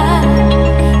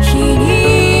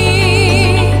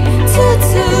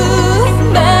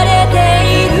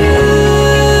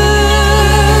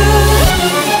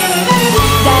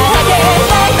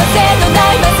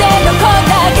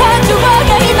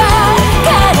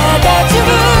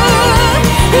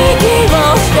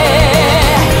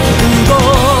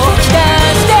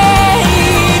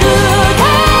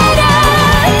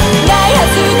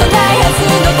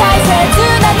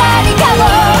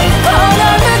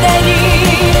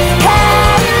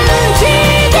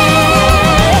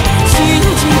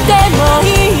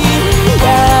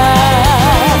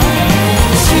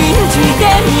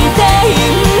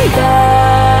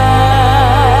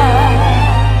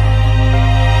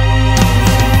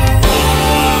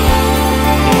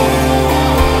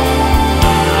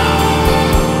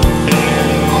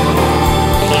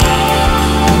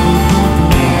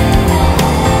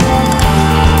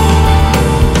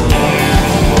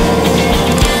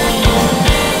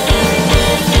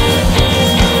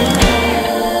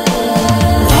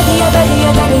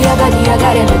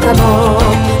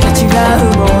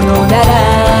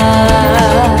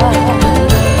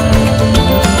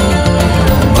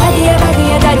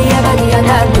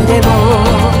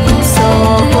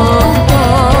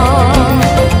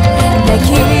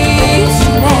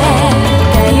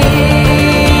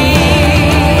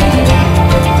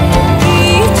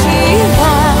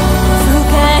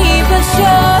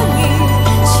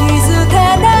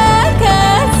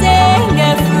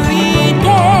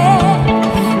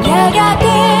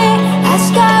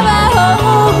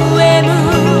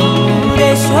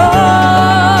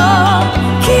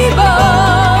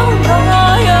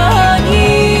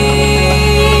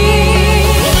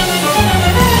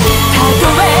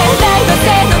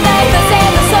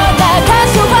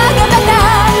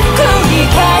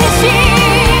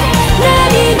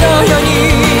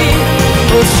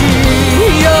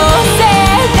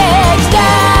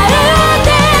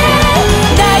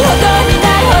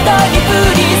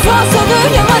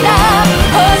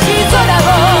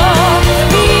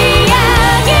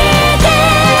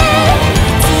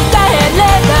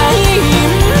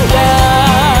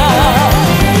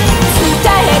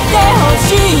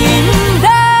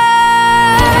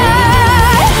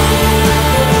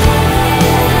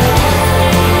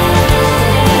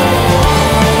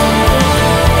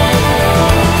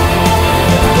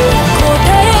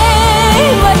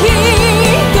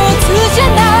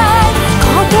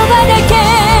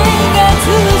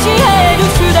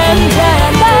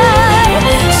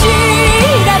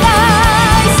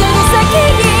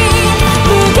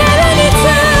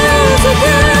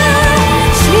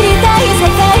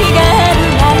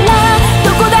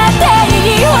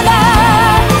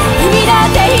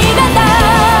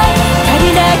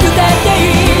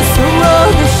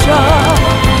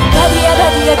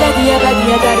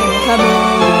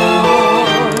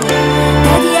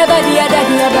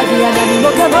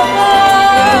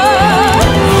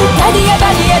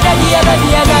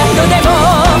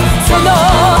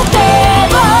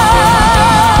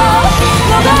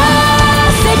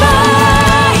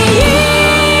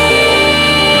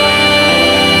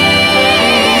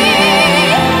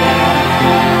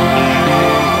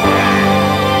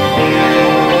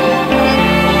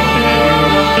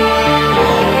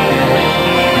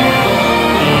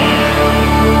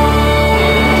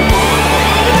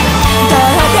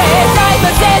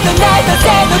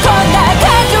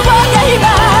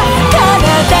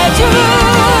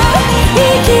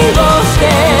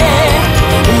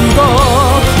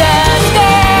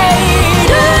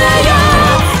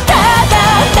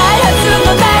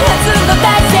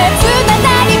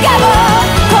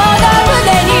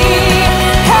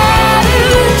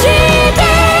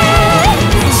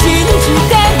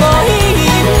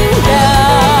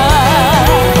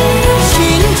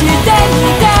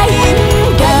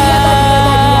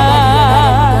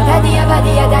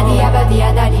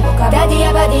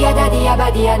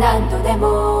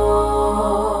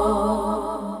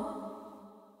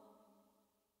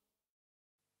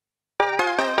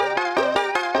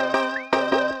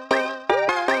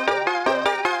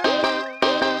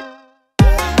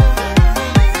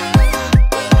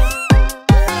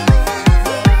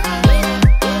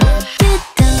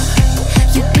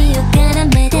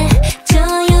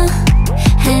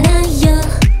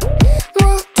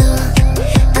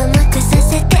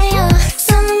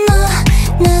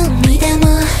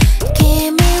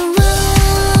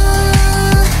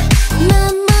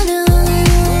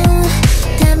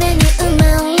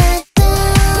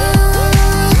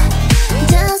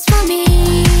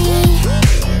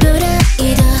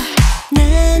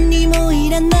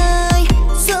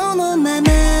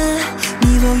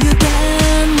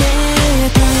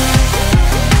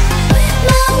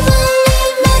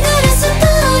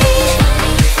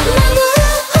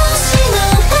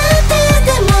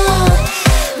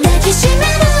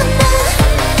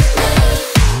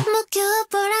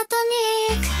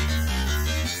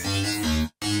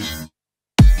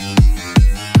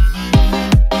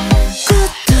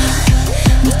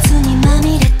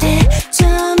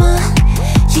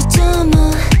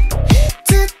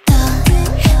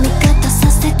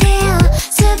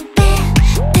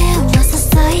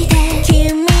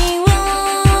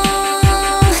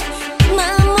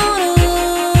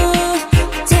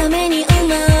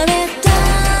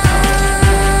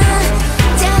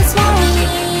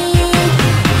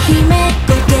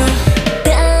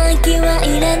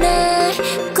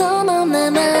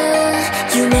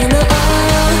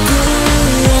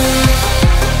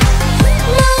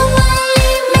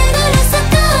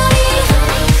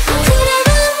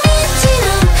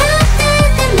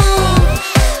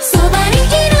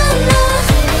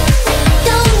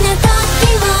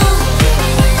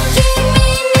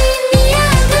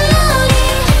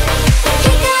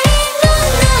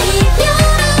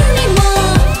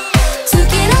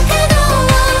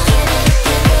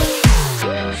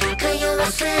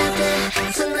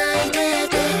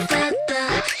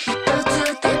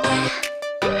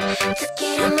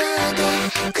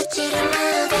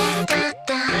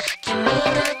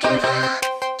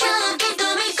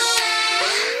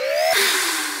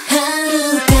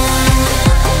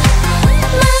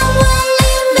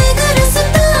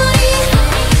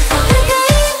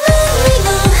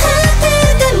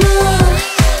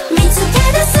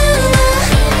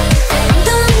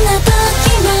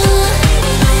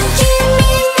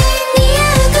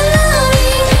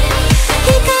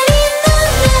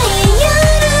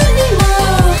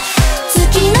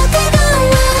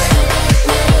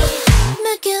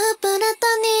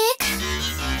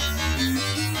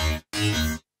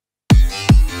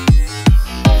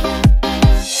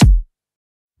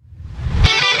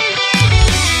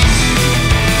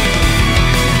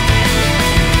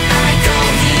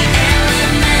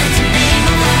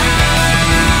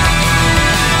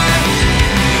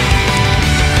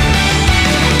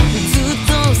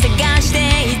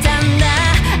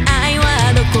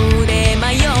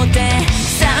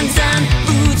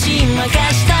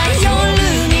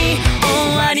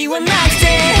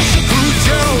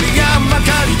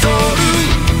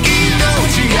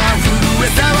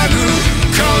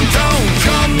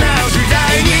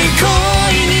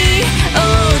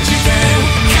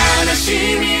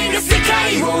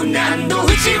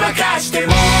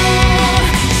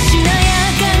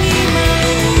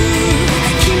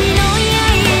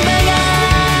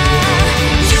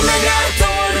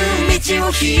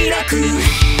く愛し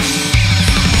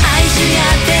合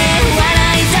って笑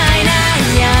いたいな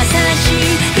優し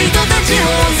い人たちを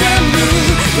全部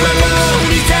守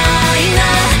りたいな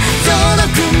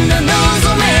届くんだ望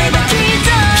めばきっ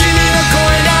と君の声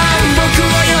が僕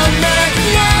を呼んで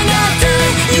やがて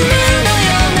夢の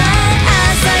ような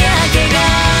朝焼けが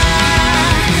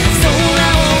空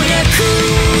を焼く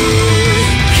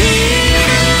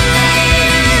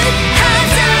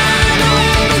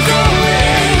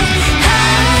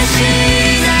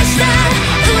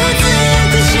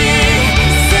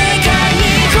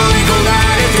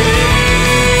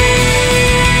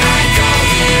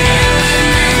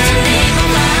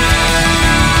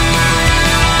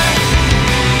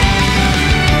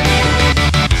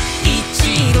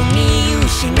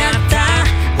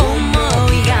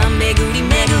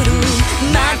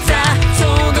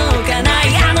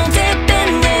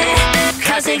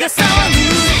が騒ぐ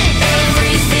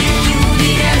Everything you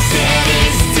need and said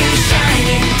is still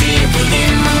shining deeply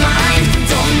in my mind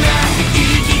どんな生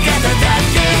き方だっ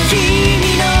て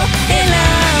君の選ん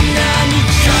だ道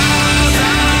飾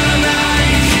らな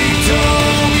い瞳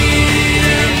で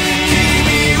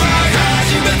君は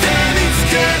初めて見つ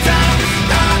けた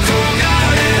憧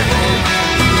れを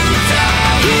歌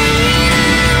う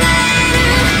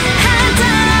旗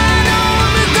の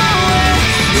向こうへ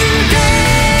行け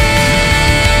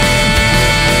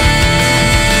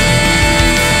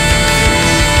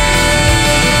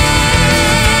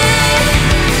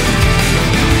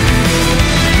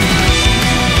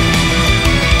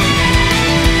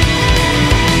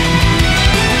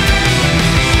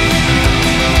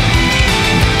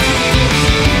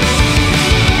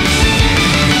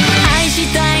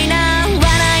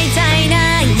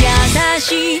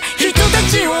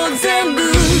全部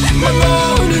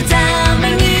守るた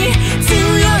めに強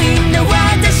いんだ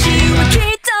私はきっ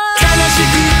と悲し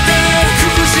くて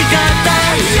苦しかった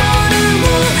夜も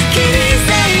切り裂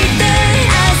いて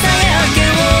朝焼け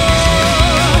を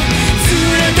連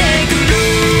れてくる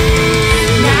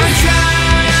Now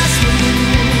trust me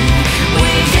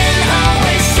We can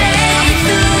always sail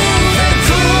through the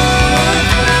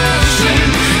cold ocean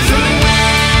The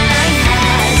night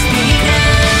has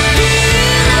begun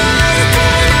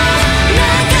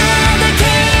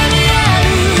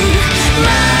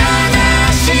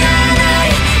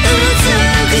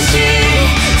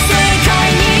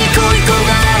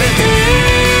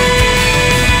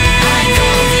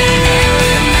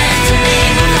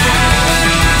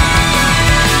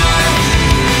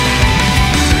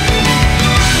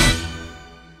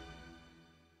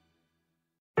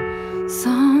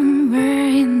Somewhere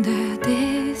in the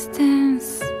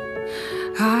distance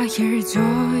I hear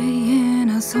joy in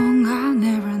a song I'll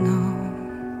never know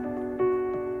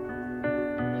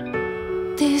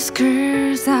These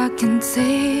girls I can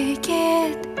take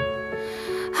it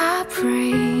I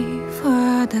pray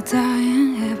for the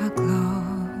dying everglow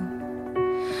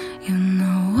You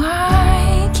know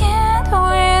I can't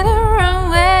wither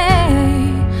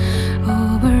away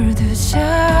Over the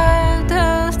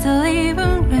shadows the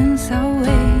living winds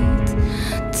await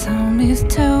Time is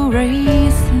still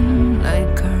racing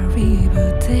like a river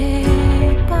day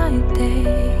by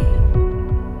day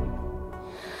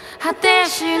果て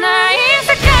しない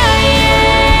世界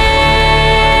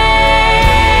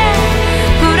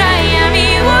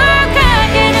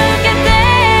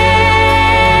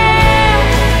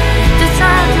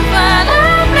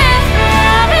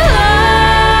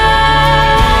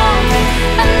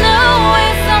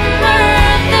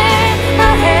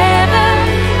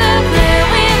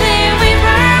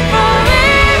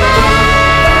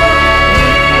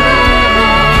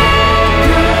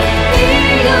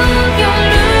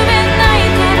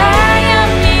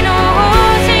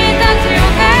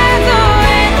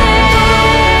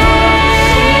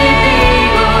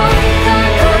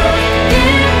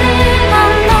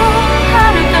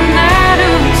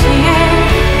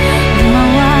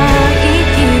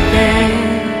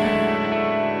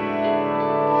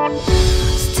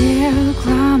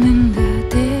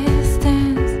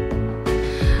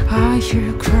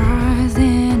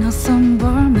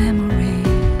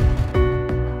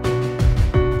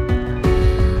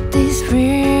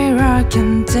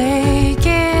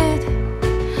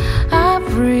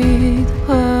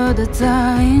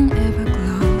Dying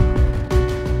everglow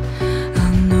I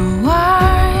know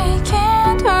I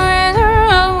can't wither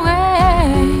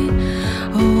away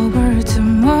Over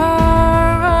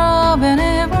tomorrow when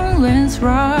everyone's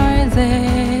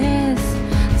rises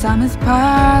Time is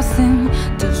passing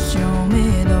to show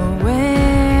me the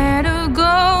way to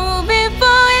go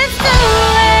before it's too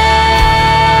late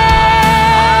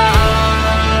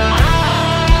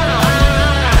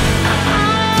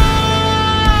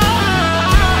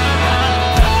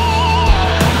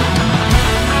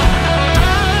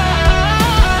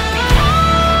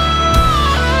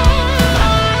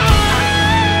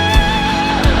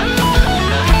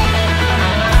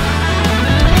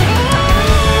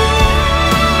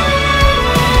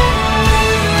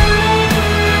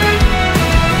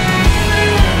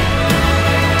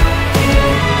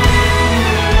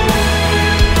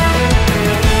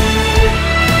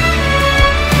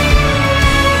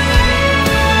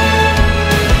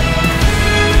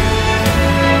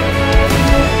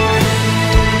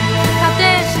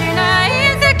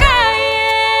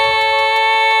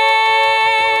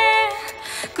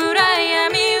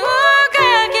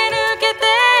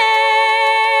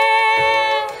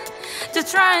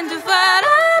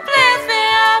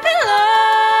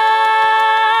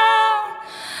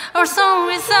For some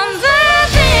reason that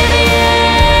in the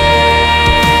end,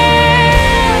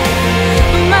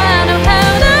 no matter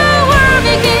how the world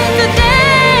begins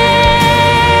today,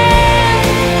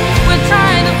 we're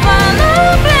trying to find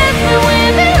a place where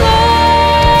we belong.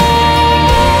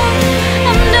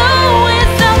 I know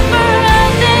it's somewhere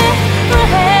out there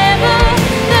forever.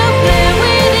 They'll play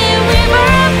with the river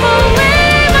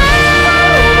forever.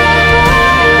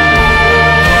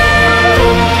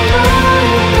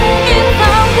 It's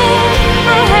out there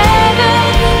forever.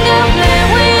 They'll play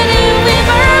with the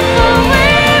river forever.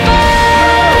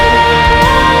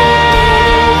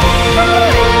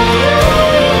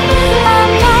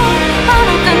 あの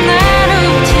かなる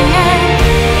うちへ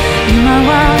今は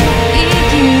生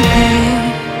きて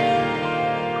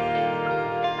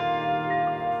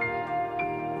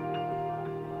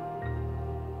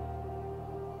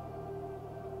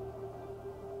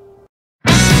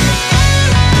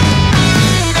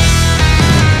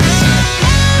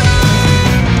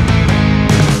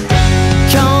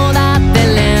今日だって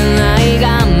恋愛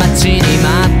が待ちに待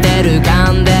ってる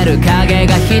噛んでる影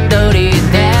が一人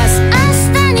です明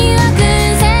日には偶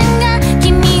然が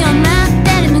君を待って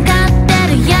る向かって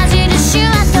る矢印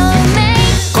は透明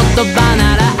言葉な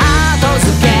ら後付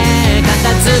け片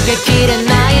付けきれな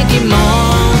い気持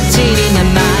ちに名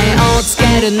前をつけ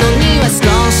るのには少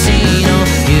しの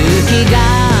勇気が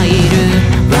いる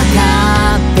わか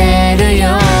ってる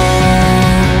よ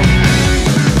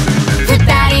二人だ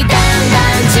んだ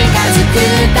ん近づく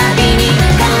たびに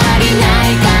変わりな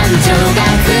い感情が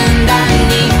ふんだん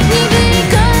に鈍い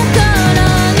心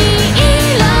に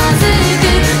色づく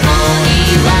恋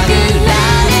はグラ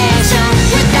デーション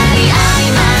二人曖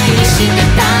昧にして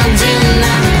単純な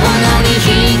ものに惹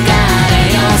かれ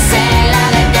寄せら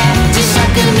れて磁石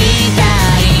みた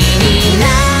いにな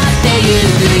ってゆ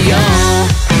くよ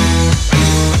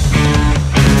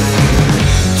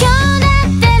今日だ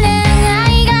って恋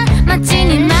愛が街に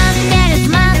待ってる止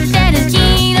まってる黄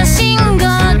色信号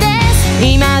です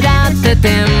今だって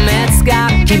点滅が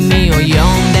君を呼ん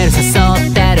でる誘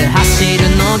ってる走る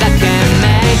のが懸命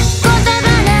言葉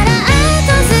なら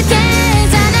後付け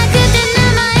じゃなくて名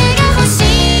前が欲し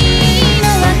いの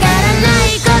わからな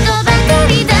いことばか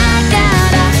りだか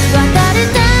ら渡る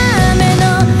ための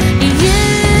理由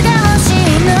が欲しい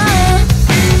の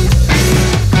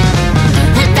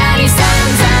二人散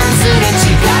々すれ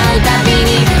違うたびに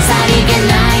さりげ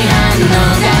ない反応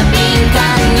が敏感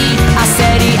に焦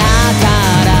りあか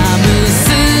らむ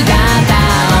姿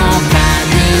を隠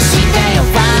してよフ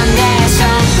ァンデーション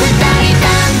二人淡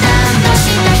々とし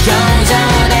た表情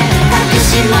で隠し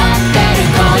持ってる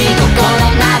恋心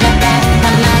なでてた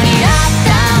まに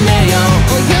温めよ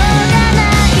う泳がな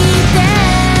いで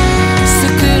ス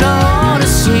クロール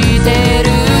してる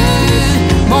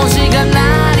文字が鳴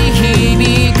り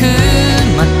響く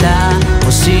またお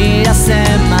知らせ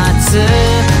待つ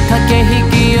駆け引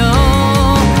きよ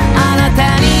あなた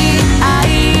に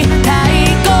会いたい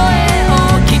声を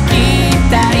聞き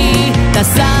たい出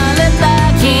された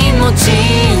気持ち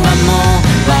はも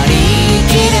う割り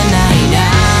切れないな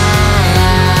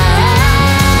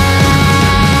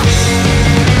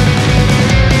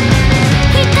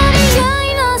一人酔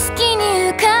いの隙に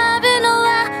浮かぶのは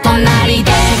隣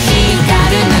で光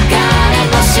る流れ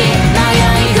星迷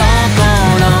い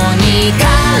心にカ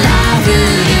ラフル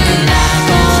な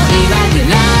恋はグ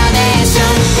ラデーション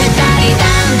二人だ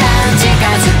んだん近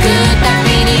づくたび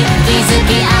に気づき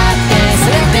合って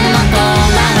全ての遠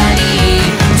回り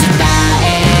伝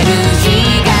える日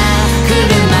が来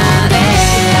るまで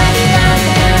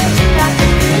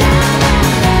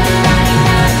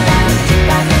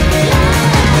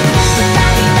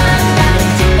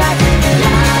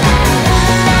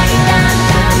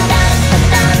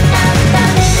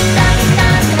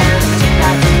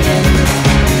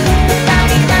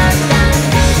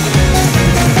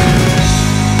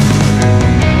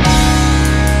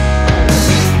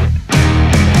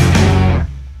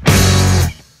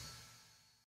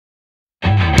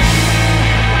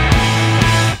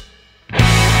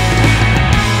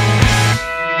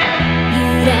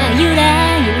ゆらゆら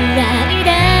ゆらゆら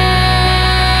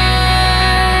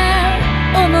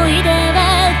思い出は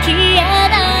消え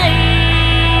ない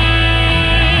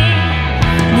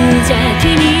無邪気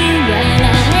に笑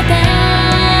えた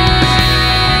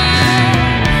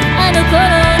あの頃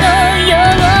のよ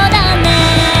うだね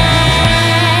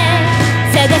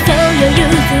探そうよ譲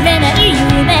れない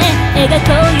夢描こ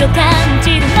うよ感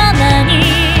じるままに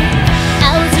青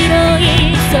白い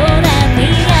空見上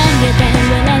げて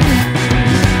笑う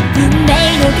運命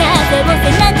の風を背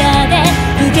中で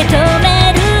受け止め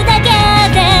るだけ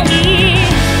でいい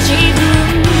自分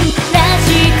らし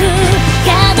く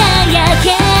輝け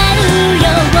る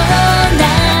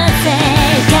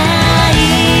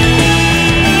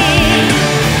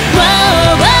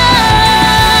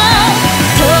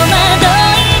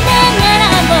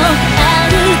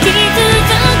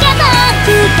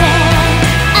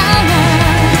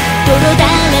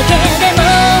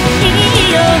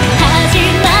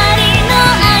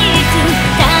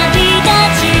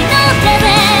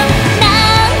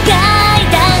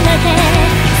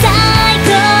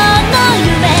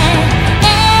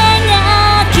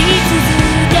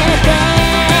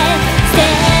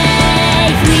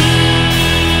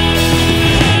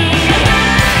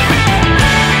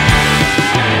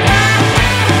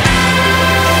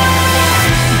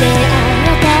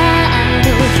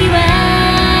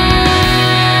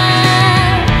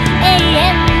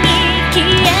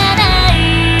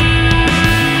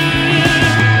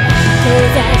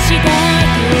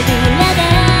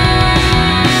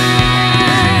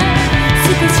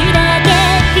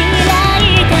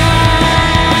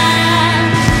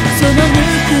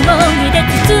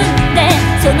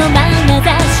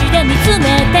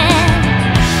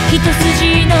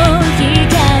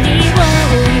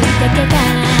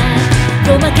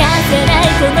せない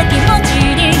この気持ち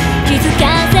に気づか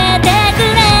せてく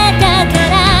れたか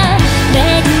ら、巡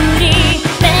り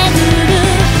巡る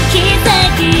奇跡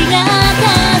が重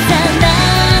な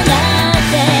っ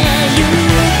てゆく。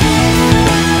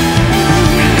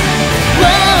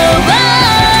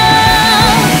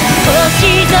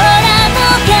星空の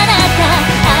彼方、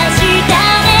明日へ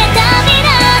旅立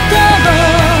とう。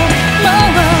も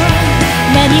う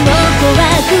何も怖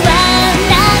くは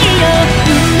ないよ。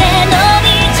胸の道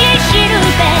しる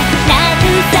べなく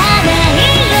さない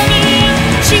ように、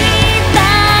失敗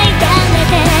だめ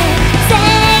て正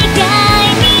解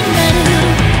になる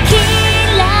き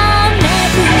らめ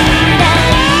く未来。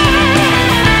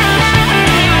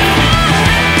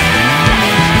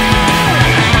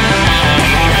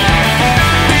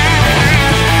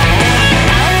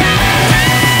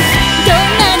どん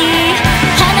なに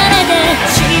離れて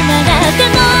しまって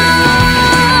も、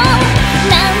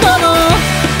何度も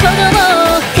鼓動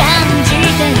を感じ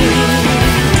たい。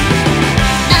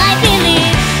 I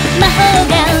believe 魔法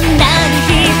が鳴り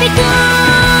響く、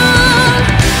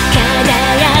輝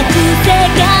く世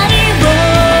界を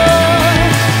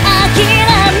諦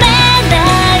めな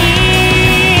い。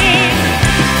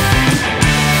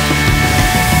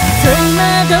戸惑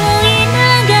いな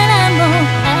がらも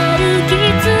歩き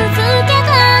続け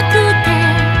たくて、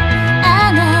あ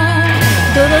の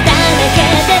泥だらけ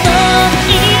でも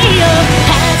いいよ。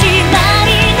始まり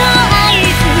の合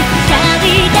図、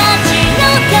旅立ちの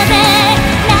風、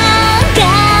何回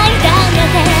だめ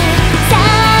て最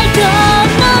高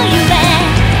の夢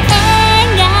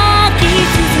描き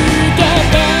続け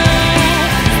て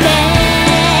Stay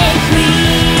free。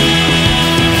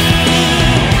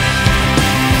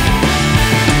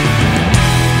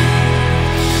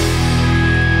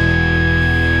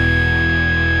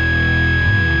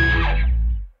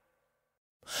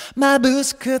眩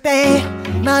しくて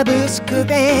眩しく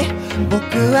て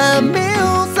僕は目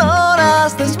をそら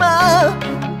してしまう。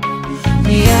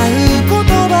似合う言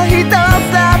葉一つ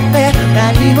だって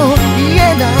何も言え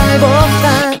ない僕だ。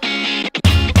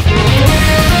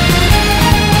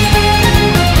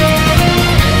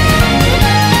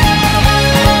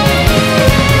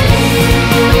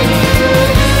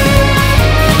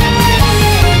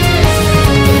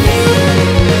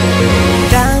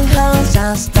乱反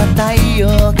射した太陽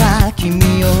が君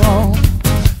を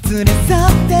連れ去っ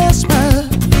てしまう。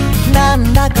な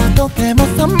んだかとても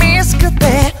寂しく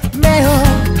て目を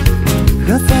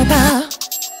伏せた。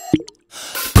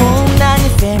こんなに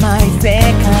狭い世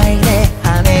界で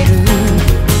跳ねる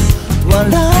笑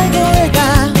い声が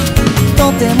と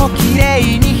ても綺麗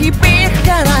に響くか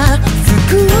ら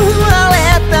救われ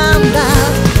たんだ。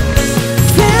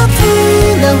切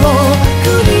なを繰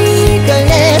り返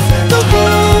す途方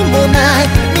もない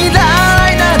未来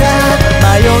なら、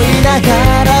迷いなが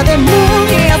らでも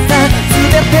いやさ全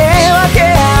て分け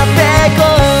合っていこ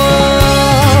う。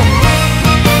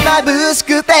眩しく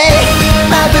て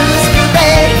眩しくて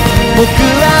僕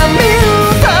は目を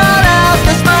そらし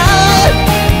てしまう。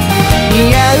似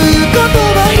合う言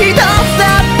葉一つだ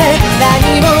って何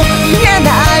も言えな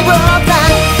い僕だ。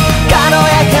軽や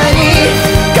かに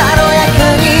軽やか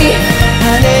に跳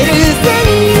ねる背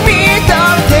に見と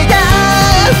っていた。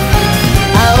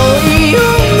青い温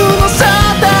度の正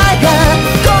体が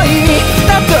恋だ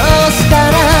とした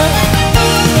ら、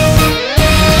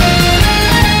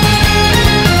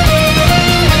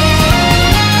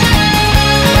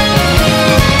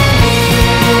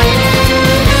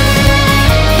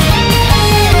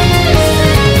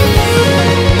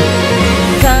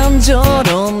感情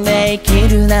論で生き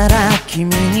るなら君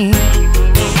に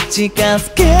近づ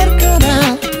けるかな。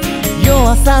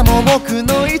弱さも僕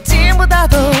の一部だ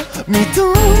と認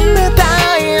め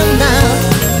たいんだ。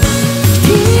今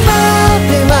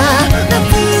では懐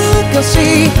かし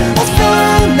い幼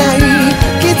い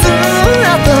傷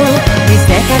跡、見せ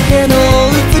かけの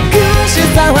美し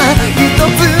さは一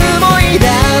つもいら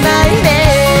ないね。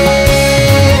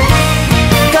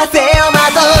風をま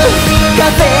とう風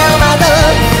をまとう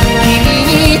君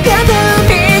にただ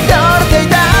見とってい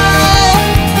た。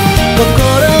心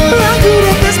あふれ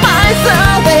てしまいそ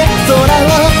うで空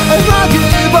を仰ぐ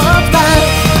僕だ。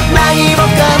何も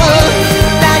かも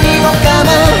何もかも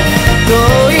遠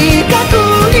い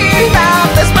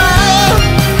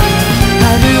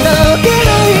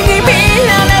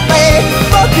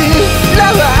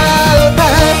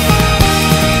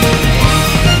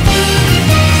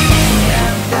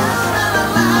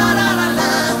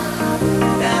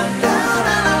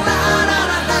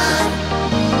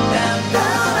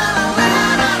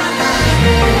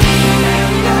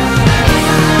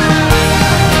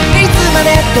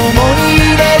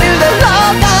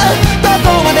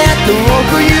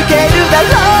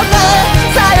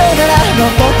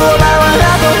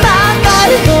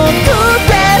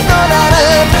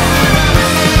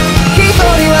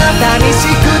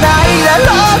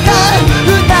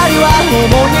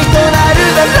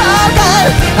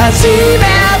初めて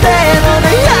の出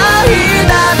会い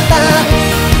だった。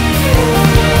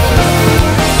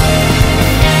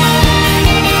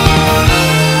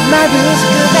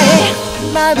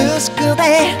眩しくて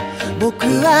僕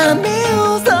は目を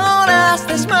そらし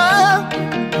てしまう。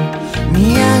見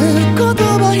合う言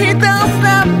葉一つ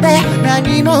だって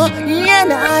何も言え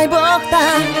ない僕だ。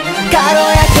軽や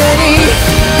か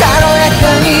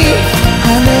に跳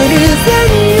ねる背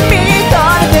に見と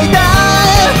れていた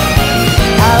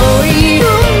青い温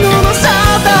度の正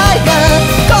体が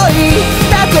恋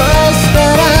だとした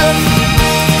ら、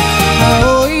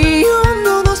青い温度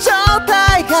の正体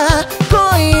が恋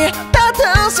だと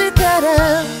したら、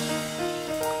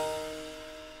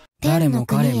誰も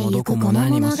彼もどこも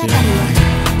何も知らない。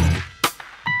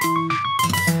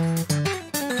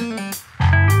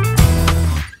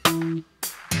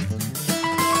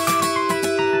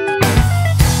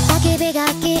焚き火が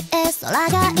消え空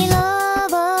が色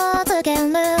をつける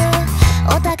お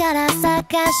宝探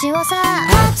しをさ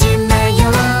始めよ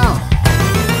う。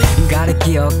瓦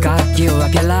礫をかき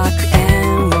分け楽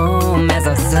園を目指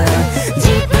す自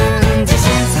分自身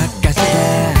探して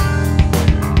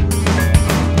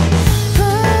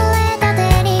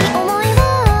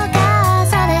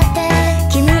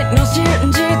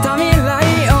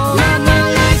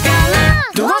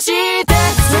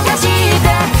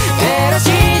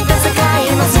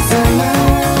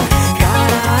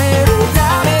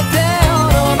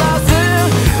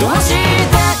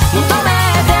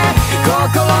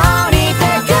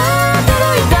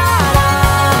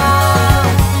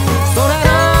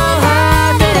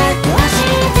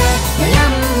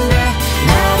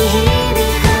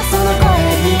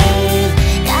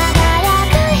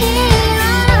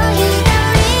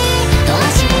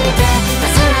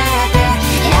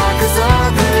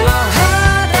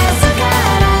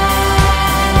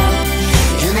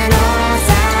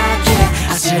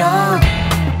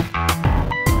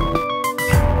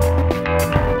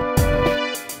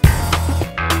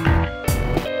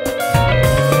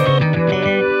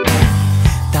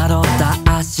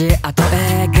あと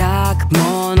描く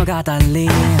物語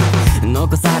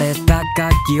残された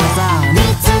楽器をさ見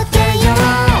つけよう。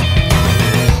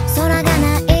空が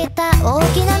泣いた大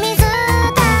きな水た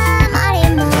まり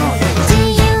も自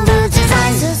由自在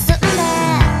進んで、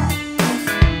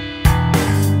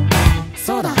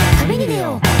そうだ旅に出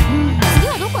よう。次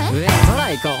はどこへ？上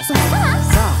空行こう。そしたら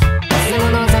さあ忘れ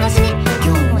物を探しに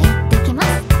今日も行ってきます。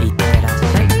いってらっし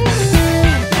ゃい。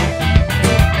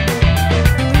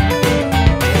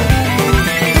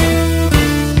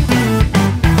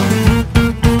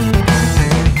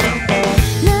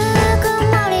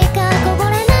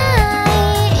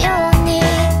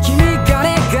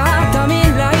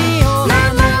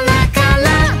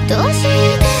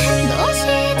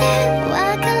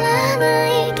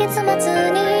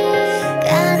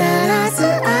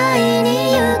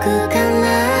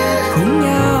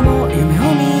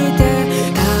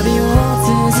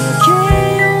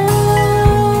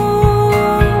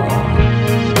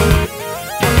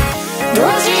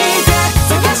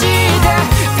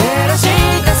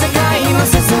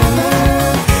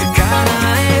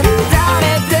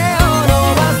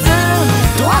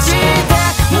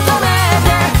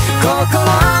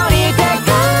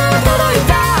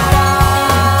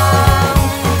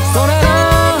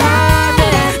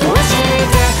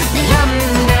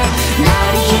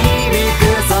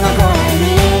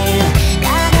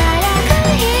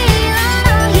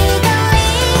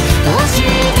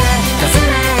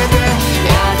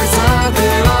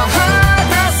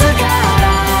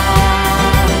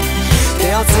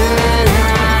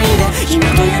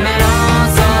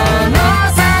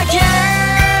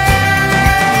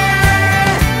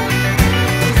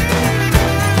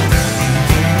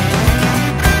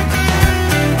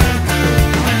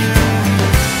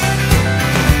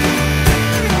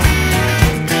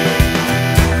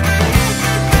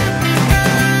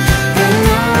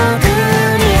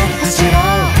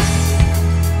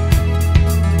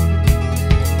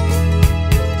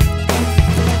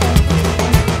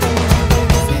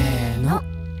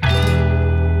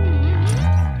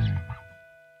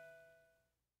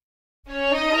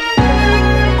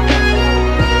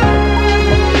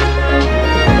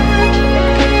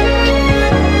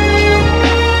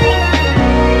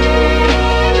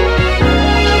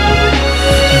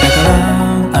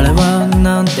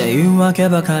わけ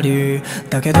ばかり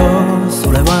だけど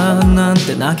それはなん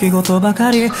て泣き言ばか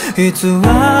り偽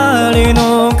り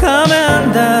の仮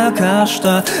面だ明かし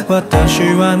た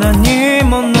私は何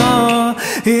者、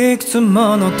いくつ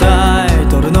ものタイ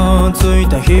トルのつい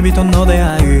た日々との出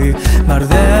会い、まる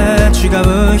で違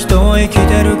う人を生き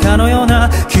てるかのような、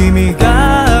君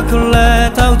がく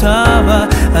れた歌は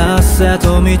朝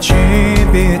と導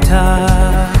いた。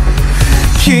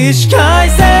起死回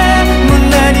生胸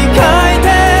に書い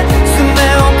て爪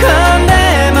を噛んで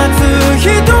待つ人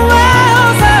へお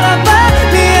さらば、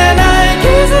見えない傷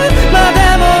まで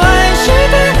も愛して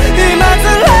今連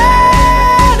れ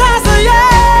出すよ。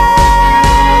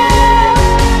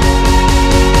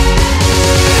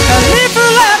リプレ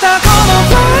たこの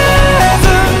フレーズ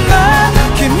が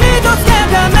君とつけ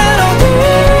たメロディ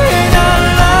ーな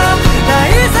ら、来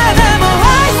世でも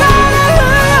愛されるよ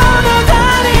うな歌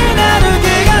になる気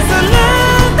がするん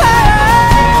だ。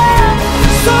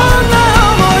そんな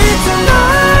想いつな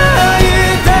い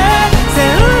で旋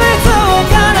律を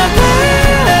奏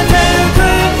でてゆく、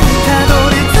たど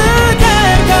り着け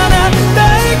るかな大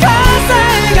歓声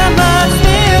が待つ未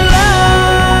来。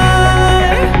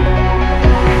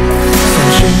寂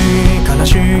しい悲し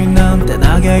いなんて嘆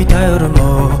いた夜も、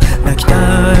泣きた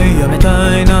いやめ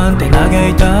たいなんて嘆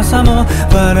いた朝も、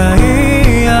笑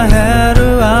い合える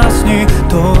明日に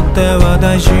とっては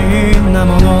大事な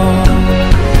もの。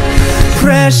プ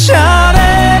レッシャーで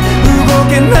動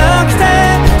けなくて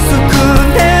すく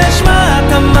んでしまっ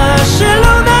た真っ白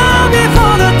な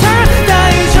Before the turn、 大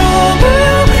丈夫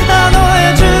よあの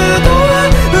エチュードは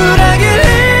裏切り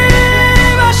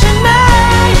はしな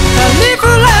い。リプ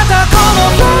レたこの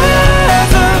フレ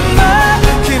ーズが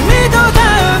君と歌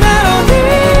うメロディ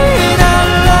ーな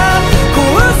ら、後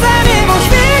世にも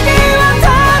響き渡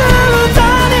る歌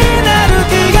になる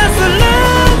気がする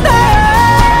んだ。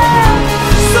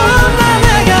そんな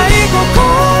願い心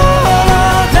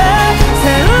で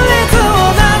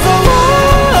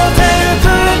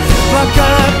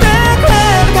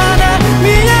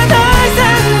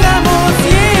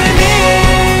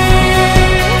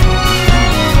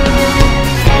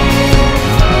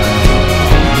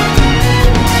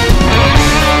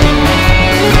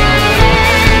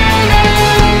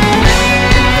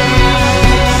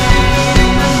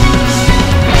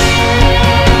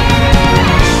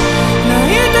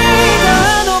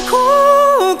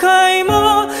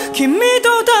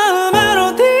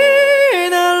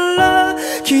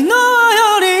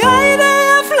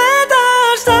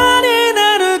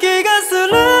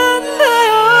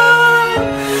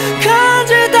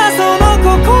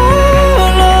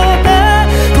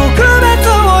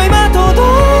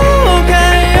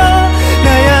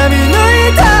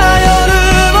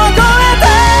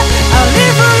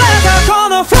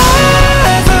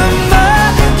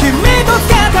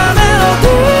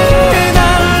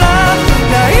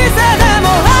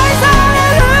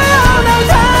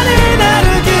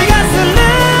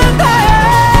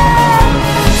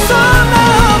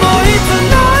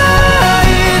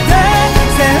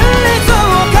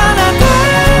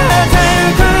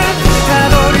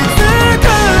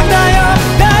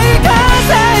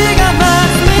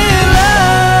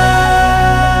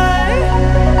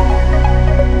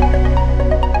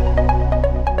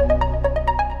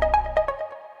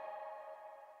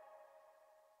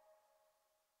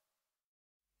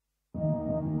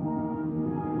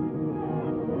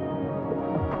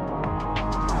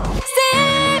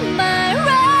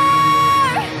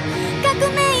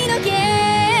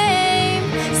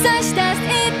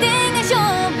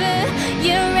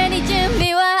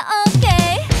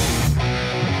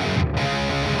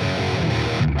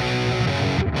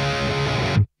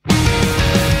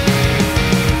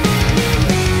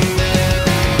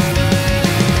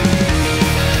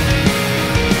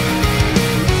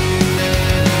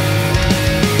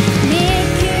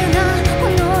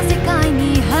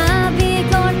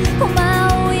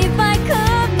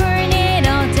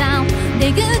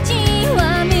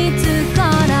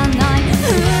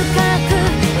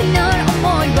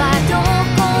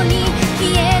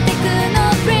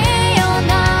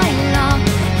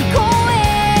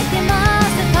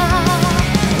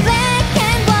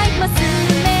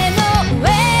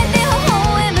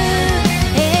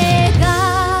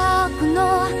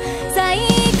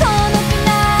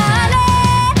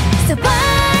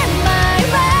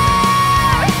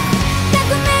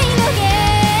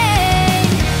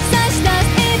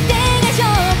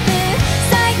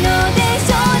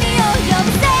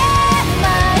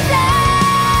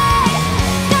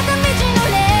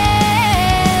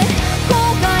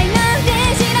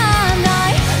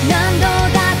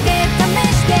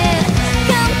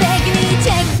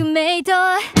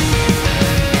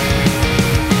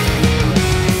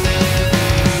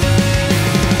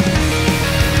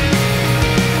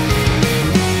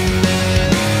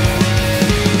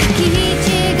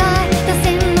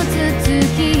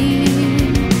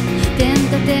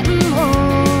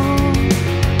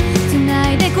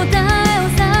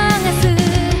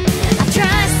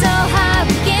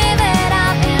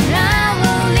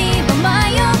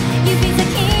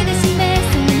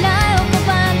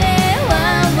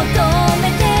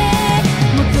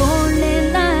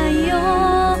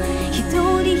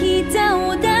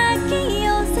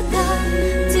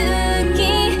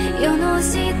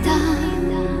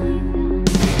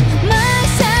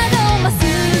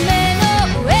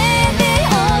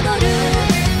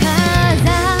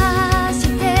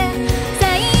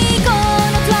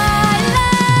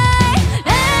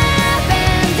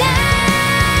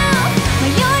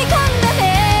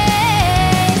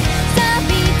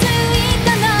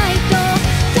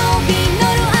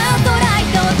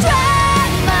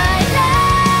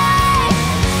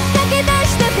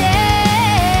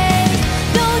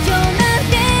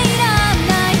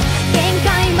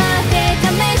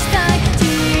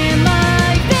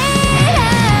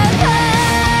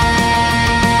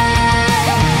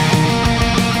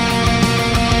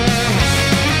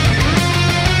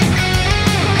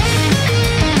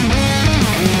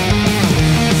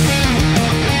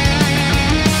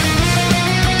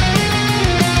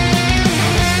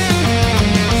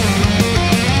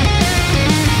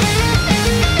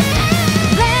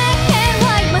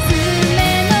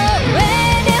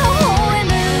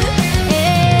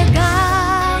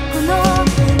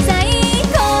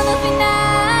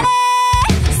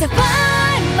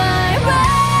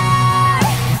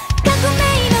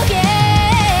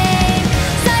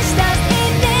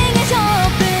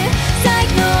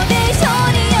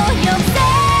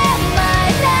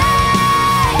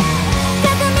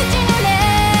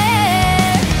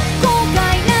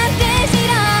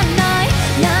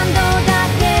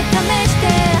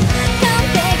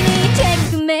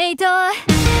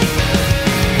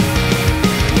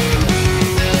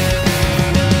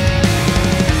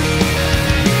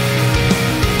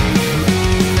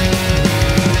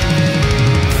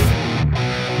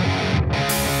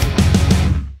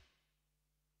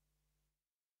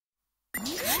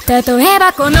例え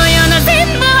ばこの世の全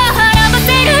部を滅ぼ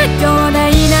せる強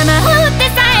大な魔法って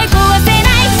さえ壊せな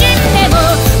い死んでも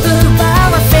奪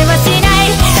わせはしな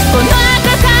いこの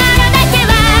心だけ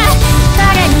は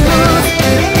誰にも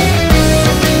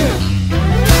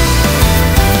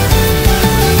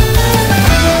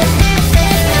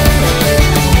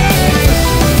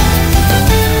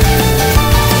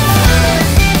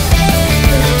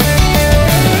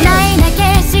ないな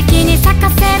景色に咲か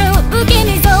せる受け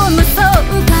身像無双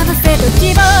浮かばせる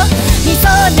希望理想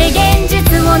で現実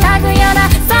をなぐような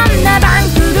そんな番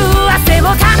狂わせを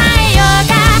叶えよう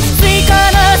か水耕の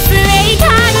末至る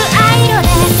愛色で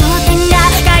焦点が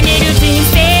陰る人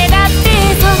生だって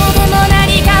それでも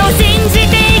何かを信じ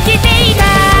て生きていた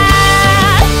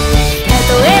例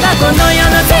えばこの世の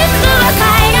全部を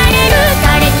変えられる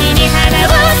枯れ木に花を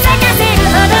咲かせる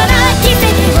ほどの奇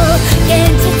跡を現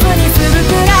実にする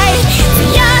くらい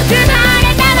強くな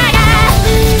れたなら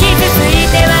傷つい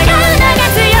て笑うのが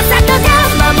強さとか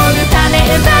守るため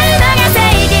奪うのが正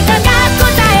義とか答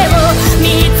えを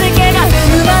見つけられる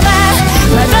まま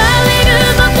惑える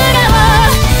僕ら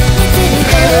を導く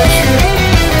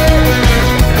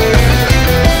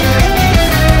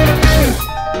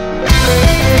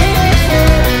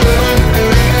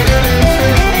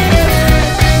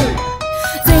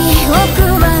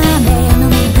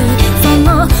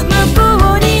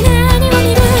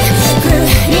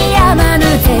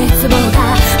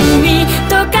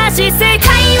世界を飲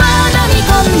み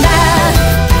込んだ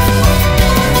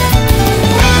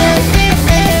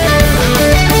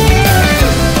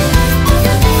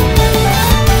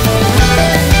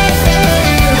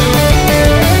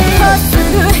欲す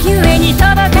るゆえに届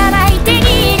かない手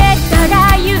に入れた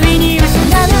がゆえに失う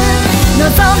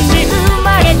望んで生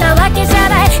まれたわけじゃ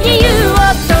ない理由を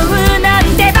問うなん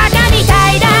てバカみ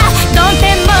たいだどん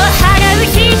天も払う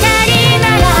光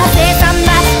なら生産ば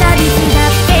旅立っ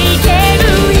ていける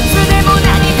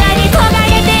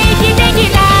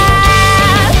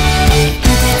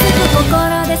心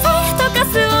でさえ溶か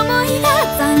す想いが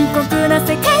残酷な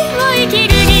世界を生き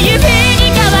る理由に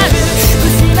変わる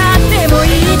失ってもい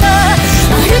いと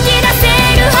歩き出せ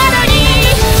るほどに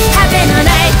果てのない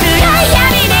暗い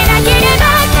闇でなけれ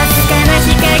ばかすかな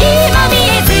光も見え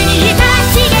ずにいた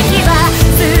悲劇は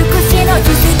少しの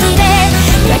奇跡で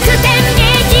逆転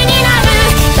劇になる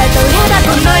例えば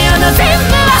この世の全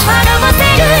部を滅ぼせ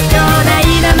る強大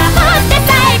な魔法って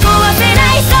さえ壊せな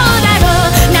いそうだろ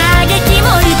う嘆き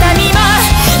も痛みも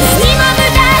何も無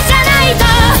駄じゃないと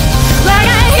笑え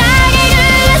られる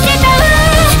明日を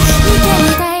見てみ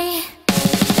たい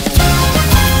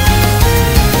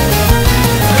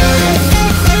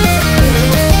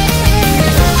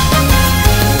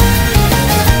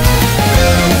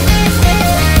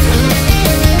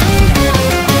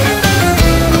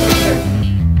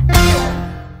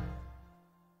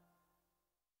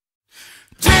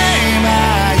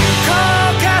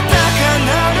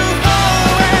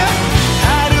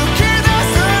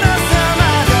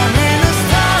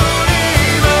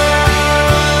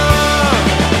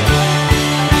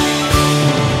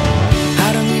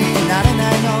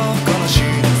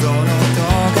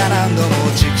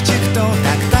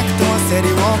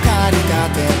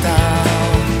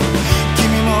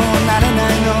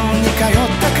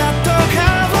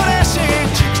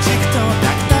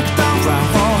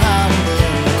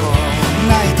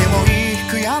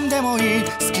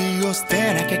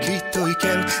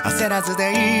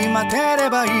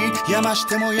山し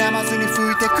てもやまずに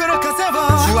吹いてくる風を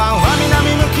不安は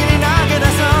南向きに投げ出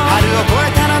そう春を越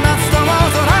えたら夏とも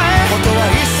空へ音は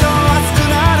一層熱く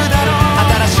なるだろう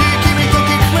新しい君と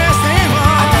聞くメッセージを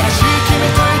新しい君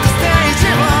と行くステージ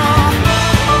を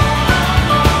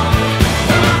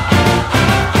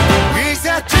い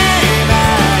ざテー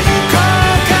マ行こう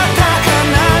か高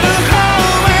鳴る方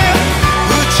へ打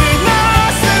ち直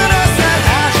すのさ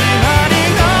始まり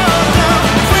の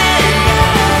風吹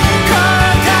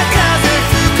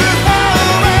く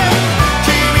方へ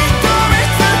君と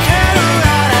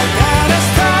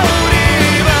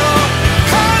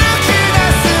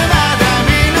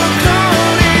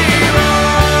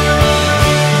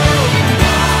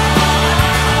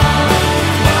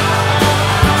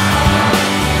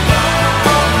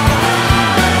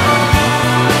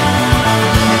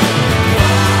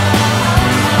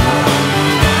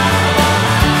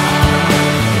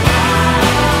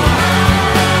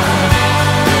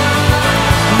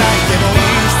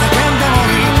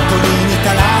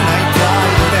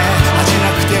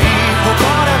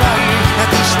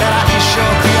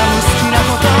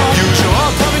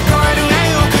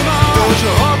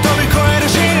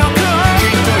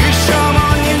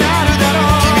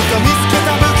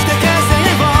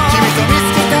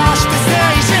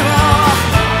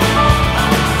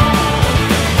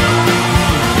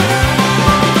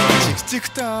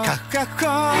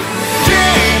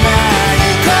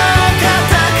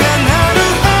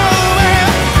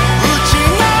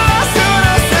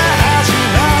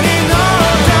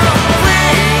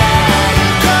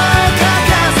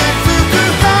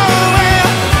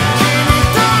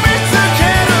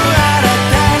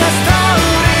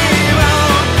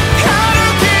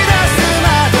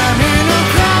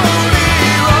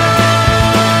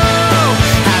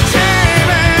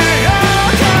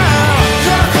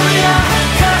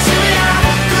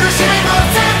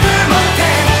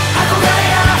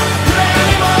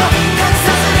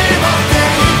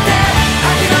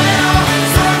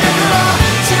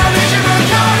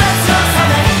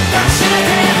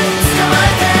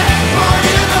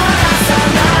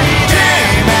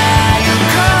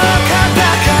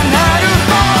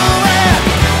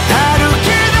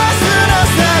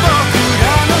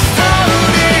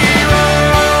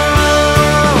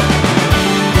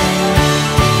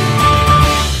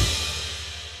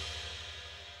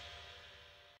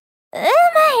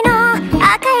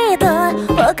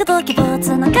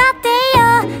繋がって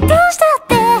よ。どうしたっ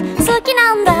て好き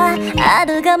なんだ、あ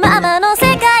るがままの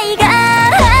世界が。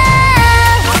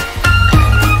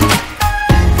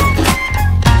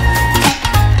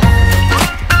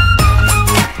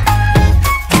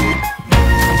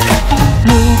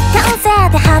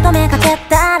で歯止めかけ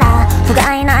たら不甲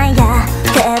斐ないや、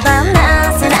手放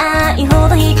せないほ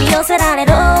ど引き寄せられ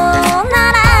るな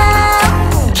ら、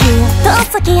きっと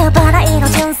先はバラ色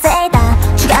純正だ、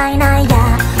違いない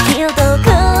や。ひどく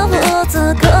美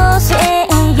しい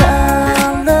夜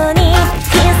に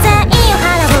犠牲を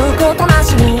払うことな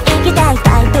しに生きてい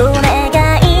たい。どれが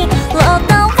いい、ロッ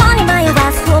ドフォーに迷わ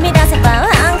ず踏み出せば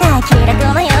案外気楽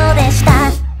なようでした。運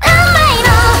命の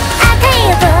赤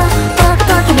い音、僕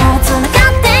と君をつなが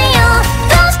ってよ。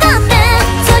どうしたって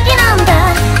好きなんだ、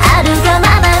あるがま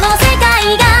まの世界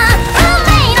が。運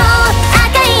命の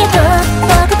赤い音、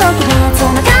僕と君をつな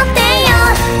がってよ。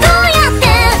どうやって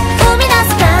生み出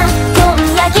すか、今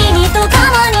夜君と共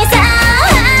にさ。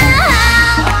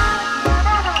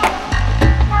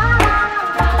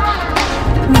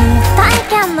未体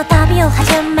験の旅を始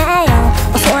めよ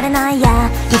う、恐れないや。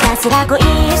ひたすら恋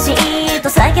しいと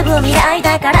叫ぶ未来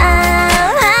だから。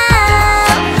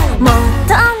もっ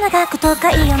と長くとか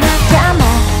いよ仲間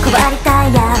変わりた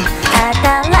いや。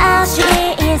新しい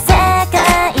世界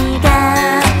が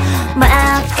待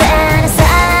ってるさ。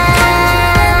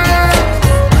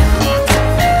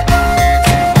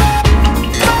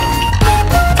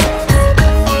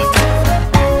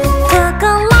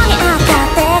心に当たっ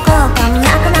てここな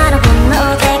くなる本能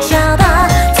的衝動、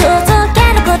続け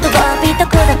ることを美徳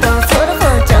だとする風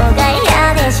潮が嫌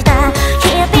でした。日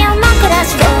々の暮らし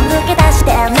を抜け出して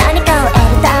何かを得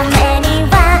るために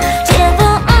は、自分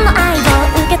の愛を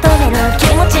受け止める気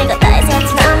持ちが大切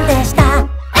なんでした。運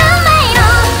命の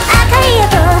赤い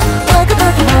音、僕と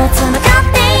君をつなが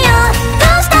ってよ。ど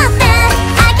うしたって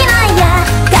飽きないや、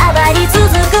変わり続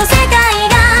く世界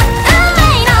が。運命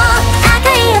の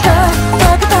赤い音、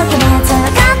僕と君をつな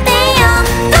がってよ。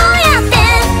どうやって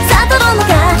悟るの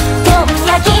か、今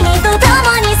夜君と共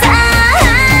にさ。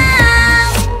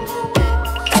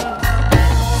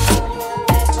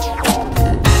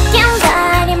現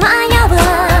代に迷う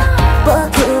僕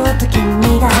と君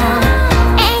が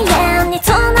永遠につ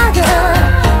なぐ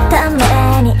ため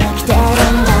に生きてるん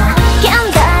だ。現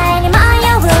代に迷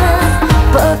う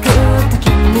僕と君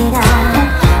が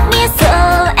理想を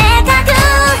描く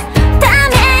た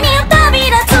めに飛び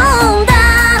出すんだ。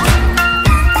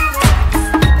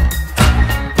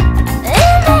運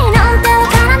命なんてわ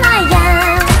からないや、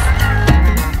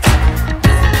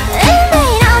運命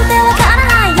なんてわから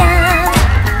ないや、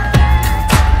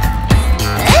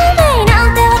運命なん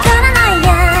てわからないや。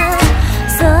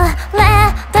それ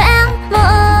でも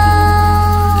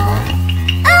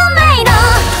運命の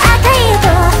赤い音、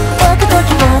僕と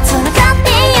君をつながって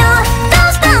よ。ど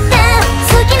うしたって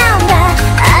好きなんだ、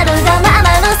あるがまま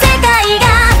の世界が。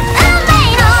運命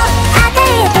の赤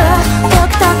い音、僕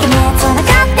と君をつなが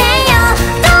ってよ。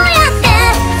どうやって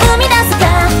生み出すか、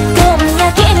今夜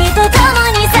君と共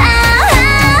にさ。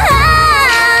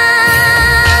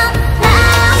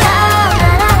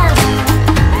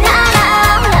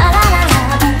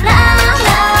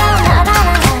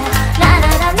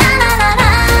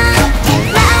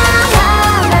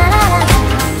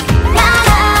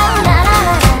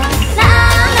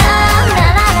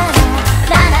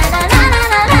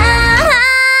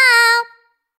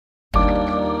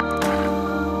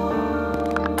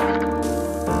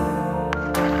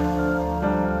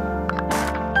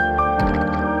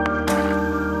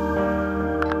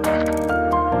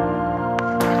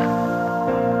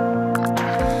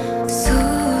そ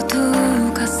っと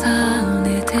重ね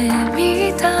てみ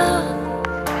た、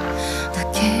だ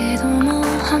けども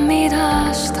はみ出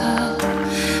した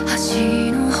端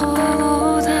の方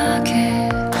だけ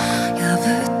破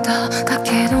った。だけ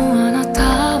どあなた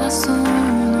はその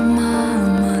ま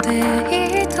まで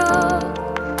いた。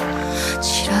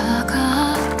散らか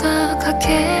ったかけ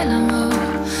らを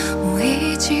もう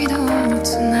一度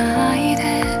つないで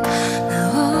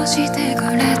直してく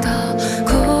れた。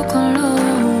心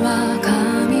は紙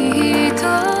一重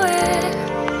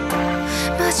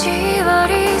交わ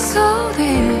りそうで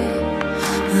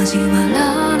交わら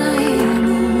ないも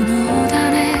のだ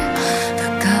ね。だ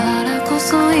からこそ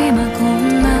今こ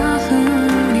んな風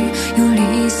に寄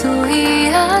り添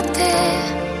い合って、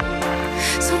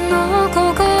その心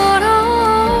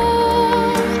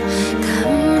を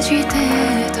感じて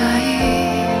たい。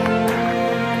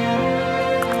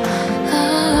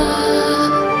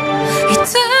い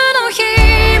つの日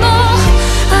も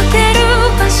明ける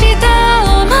明日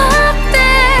を待って、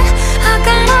儚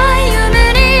い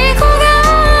夢に焦が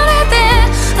れて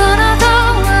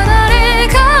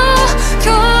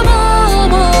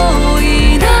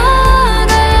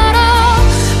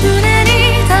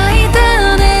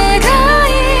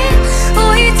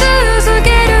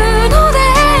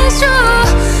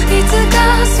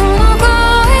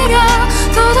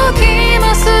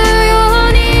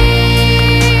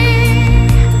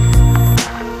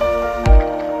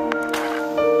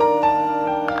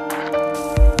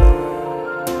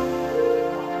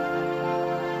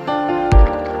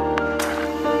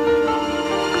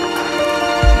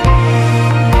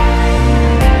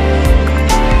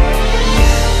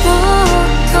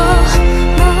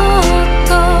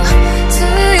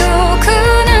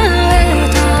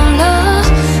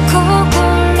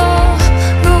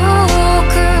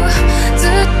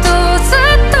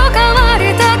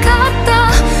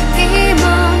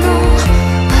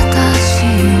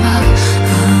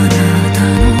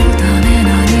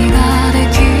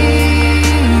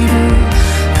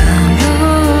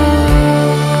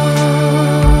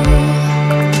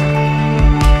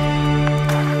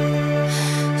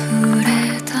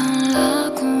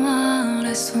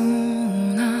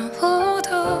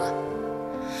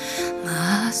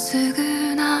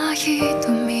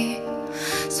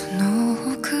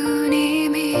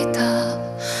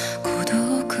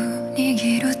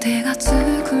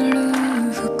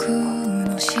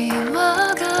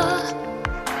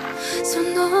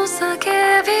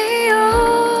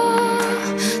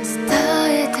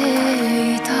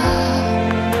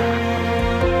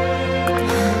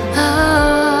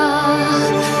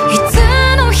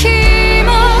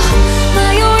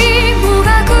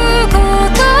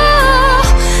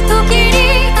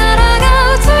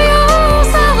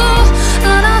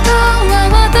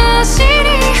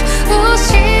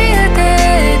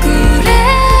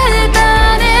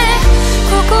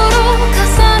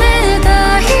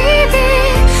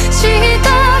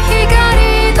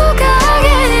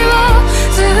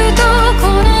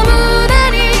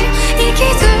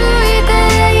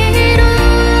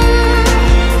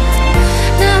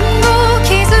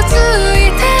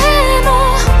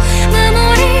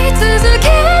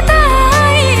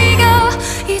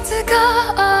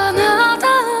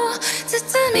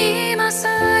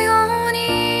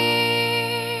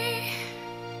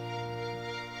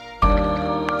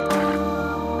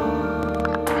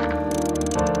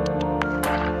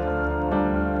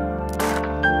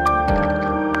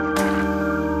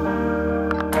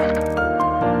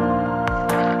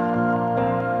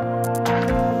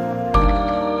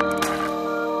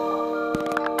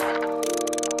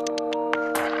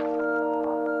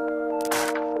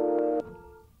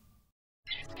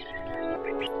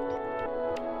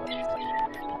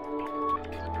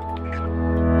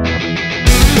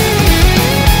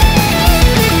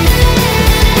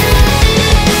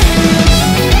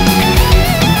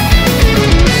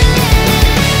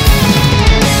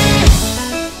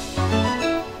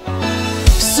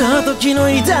時の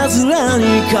いたずら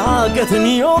にかけて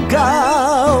みよう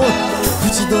か。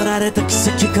縁取られた奇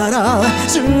跡から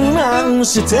充満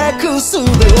してく術を、挑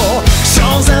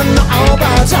戦のオーバ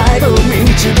ータイム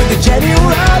導くジェニュ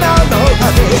ラーなの果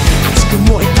て、熱く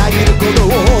燃えたぎる鼓動を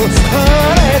破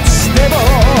裂しても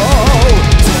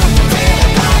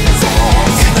悲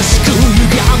しく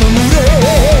歪む群れ、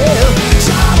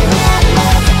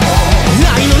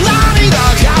愛の涙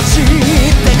が散っ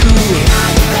てく、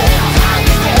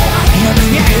闇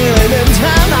にエレメンタ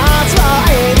夏は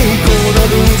絵にこの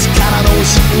ルーツからの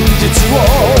真実を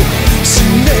示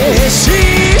し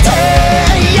て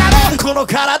やろう。この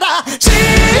体知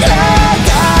らな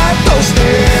いとして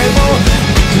も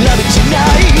比べ違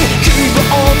い希望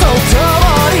と共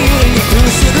に生き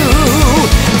する。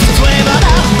例えばな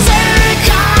世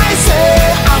界性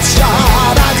あしゃ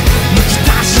なくむき出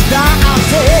しだっ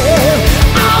て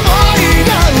思いが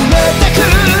埋めてく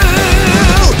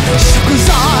食材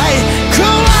加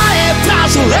えた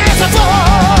それだと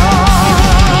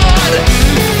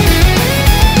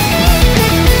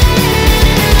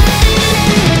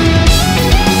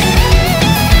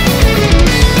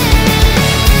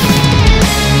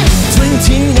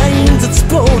絶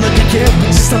望な崖っぷ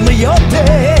ちさまよってレ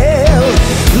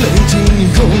ンジに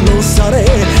翻されこ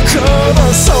の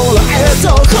空へと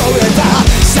越えた。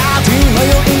さて迷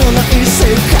いのない世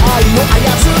界を操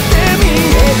って見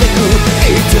えてく、生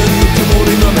きてる曇り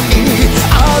のない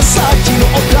朝日の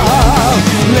丘、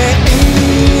レイ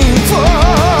ンフォ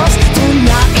ースどんな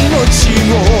命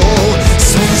も存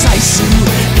在する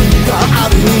意味があ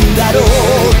るんだろう。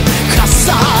重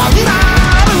な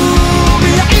る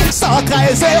栄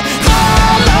えせ滅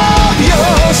びを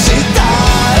した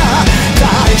ら回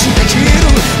避できる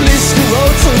リスクを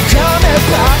つかめ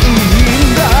ばいい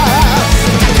んだ。だ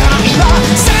から今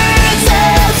せいぜ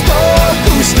い太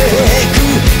くしていく、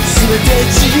全て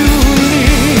自由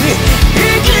に生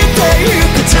きてい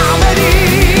くために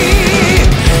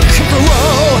過去を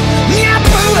破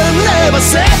れれば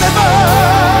せねば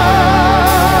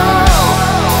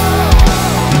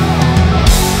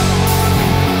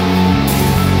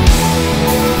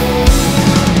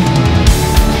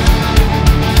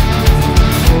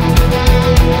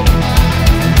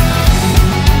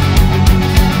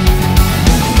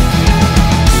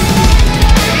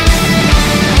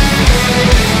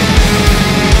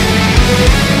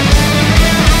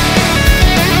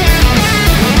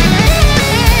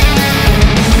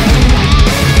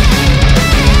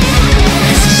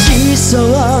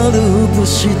ループ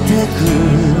してく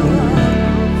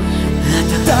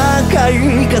暖かい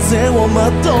風を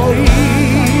まとい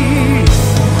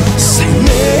生命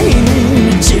に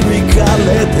導かれ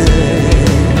て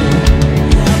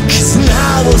絆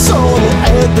を揃え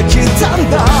てきたん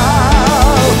だ。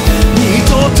二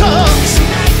度と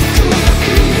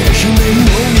夢に飲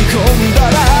み込んだ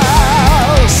ら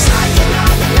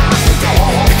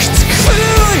きつく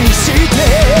して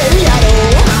やろ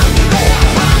う。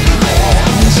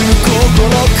心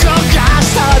焦がし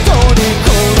た後にこ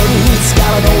のルーツから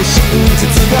の真実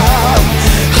が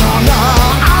放っ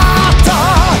た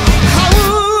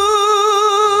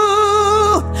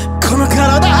この体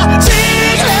ちぎ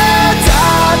れた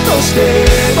として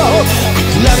も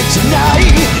諦めちゃない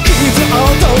傷を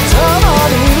と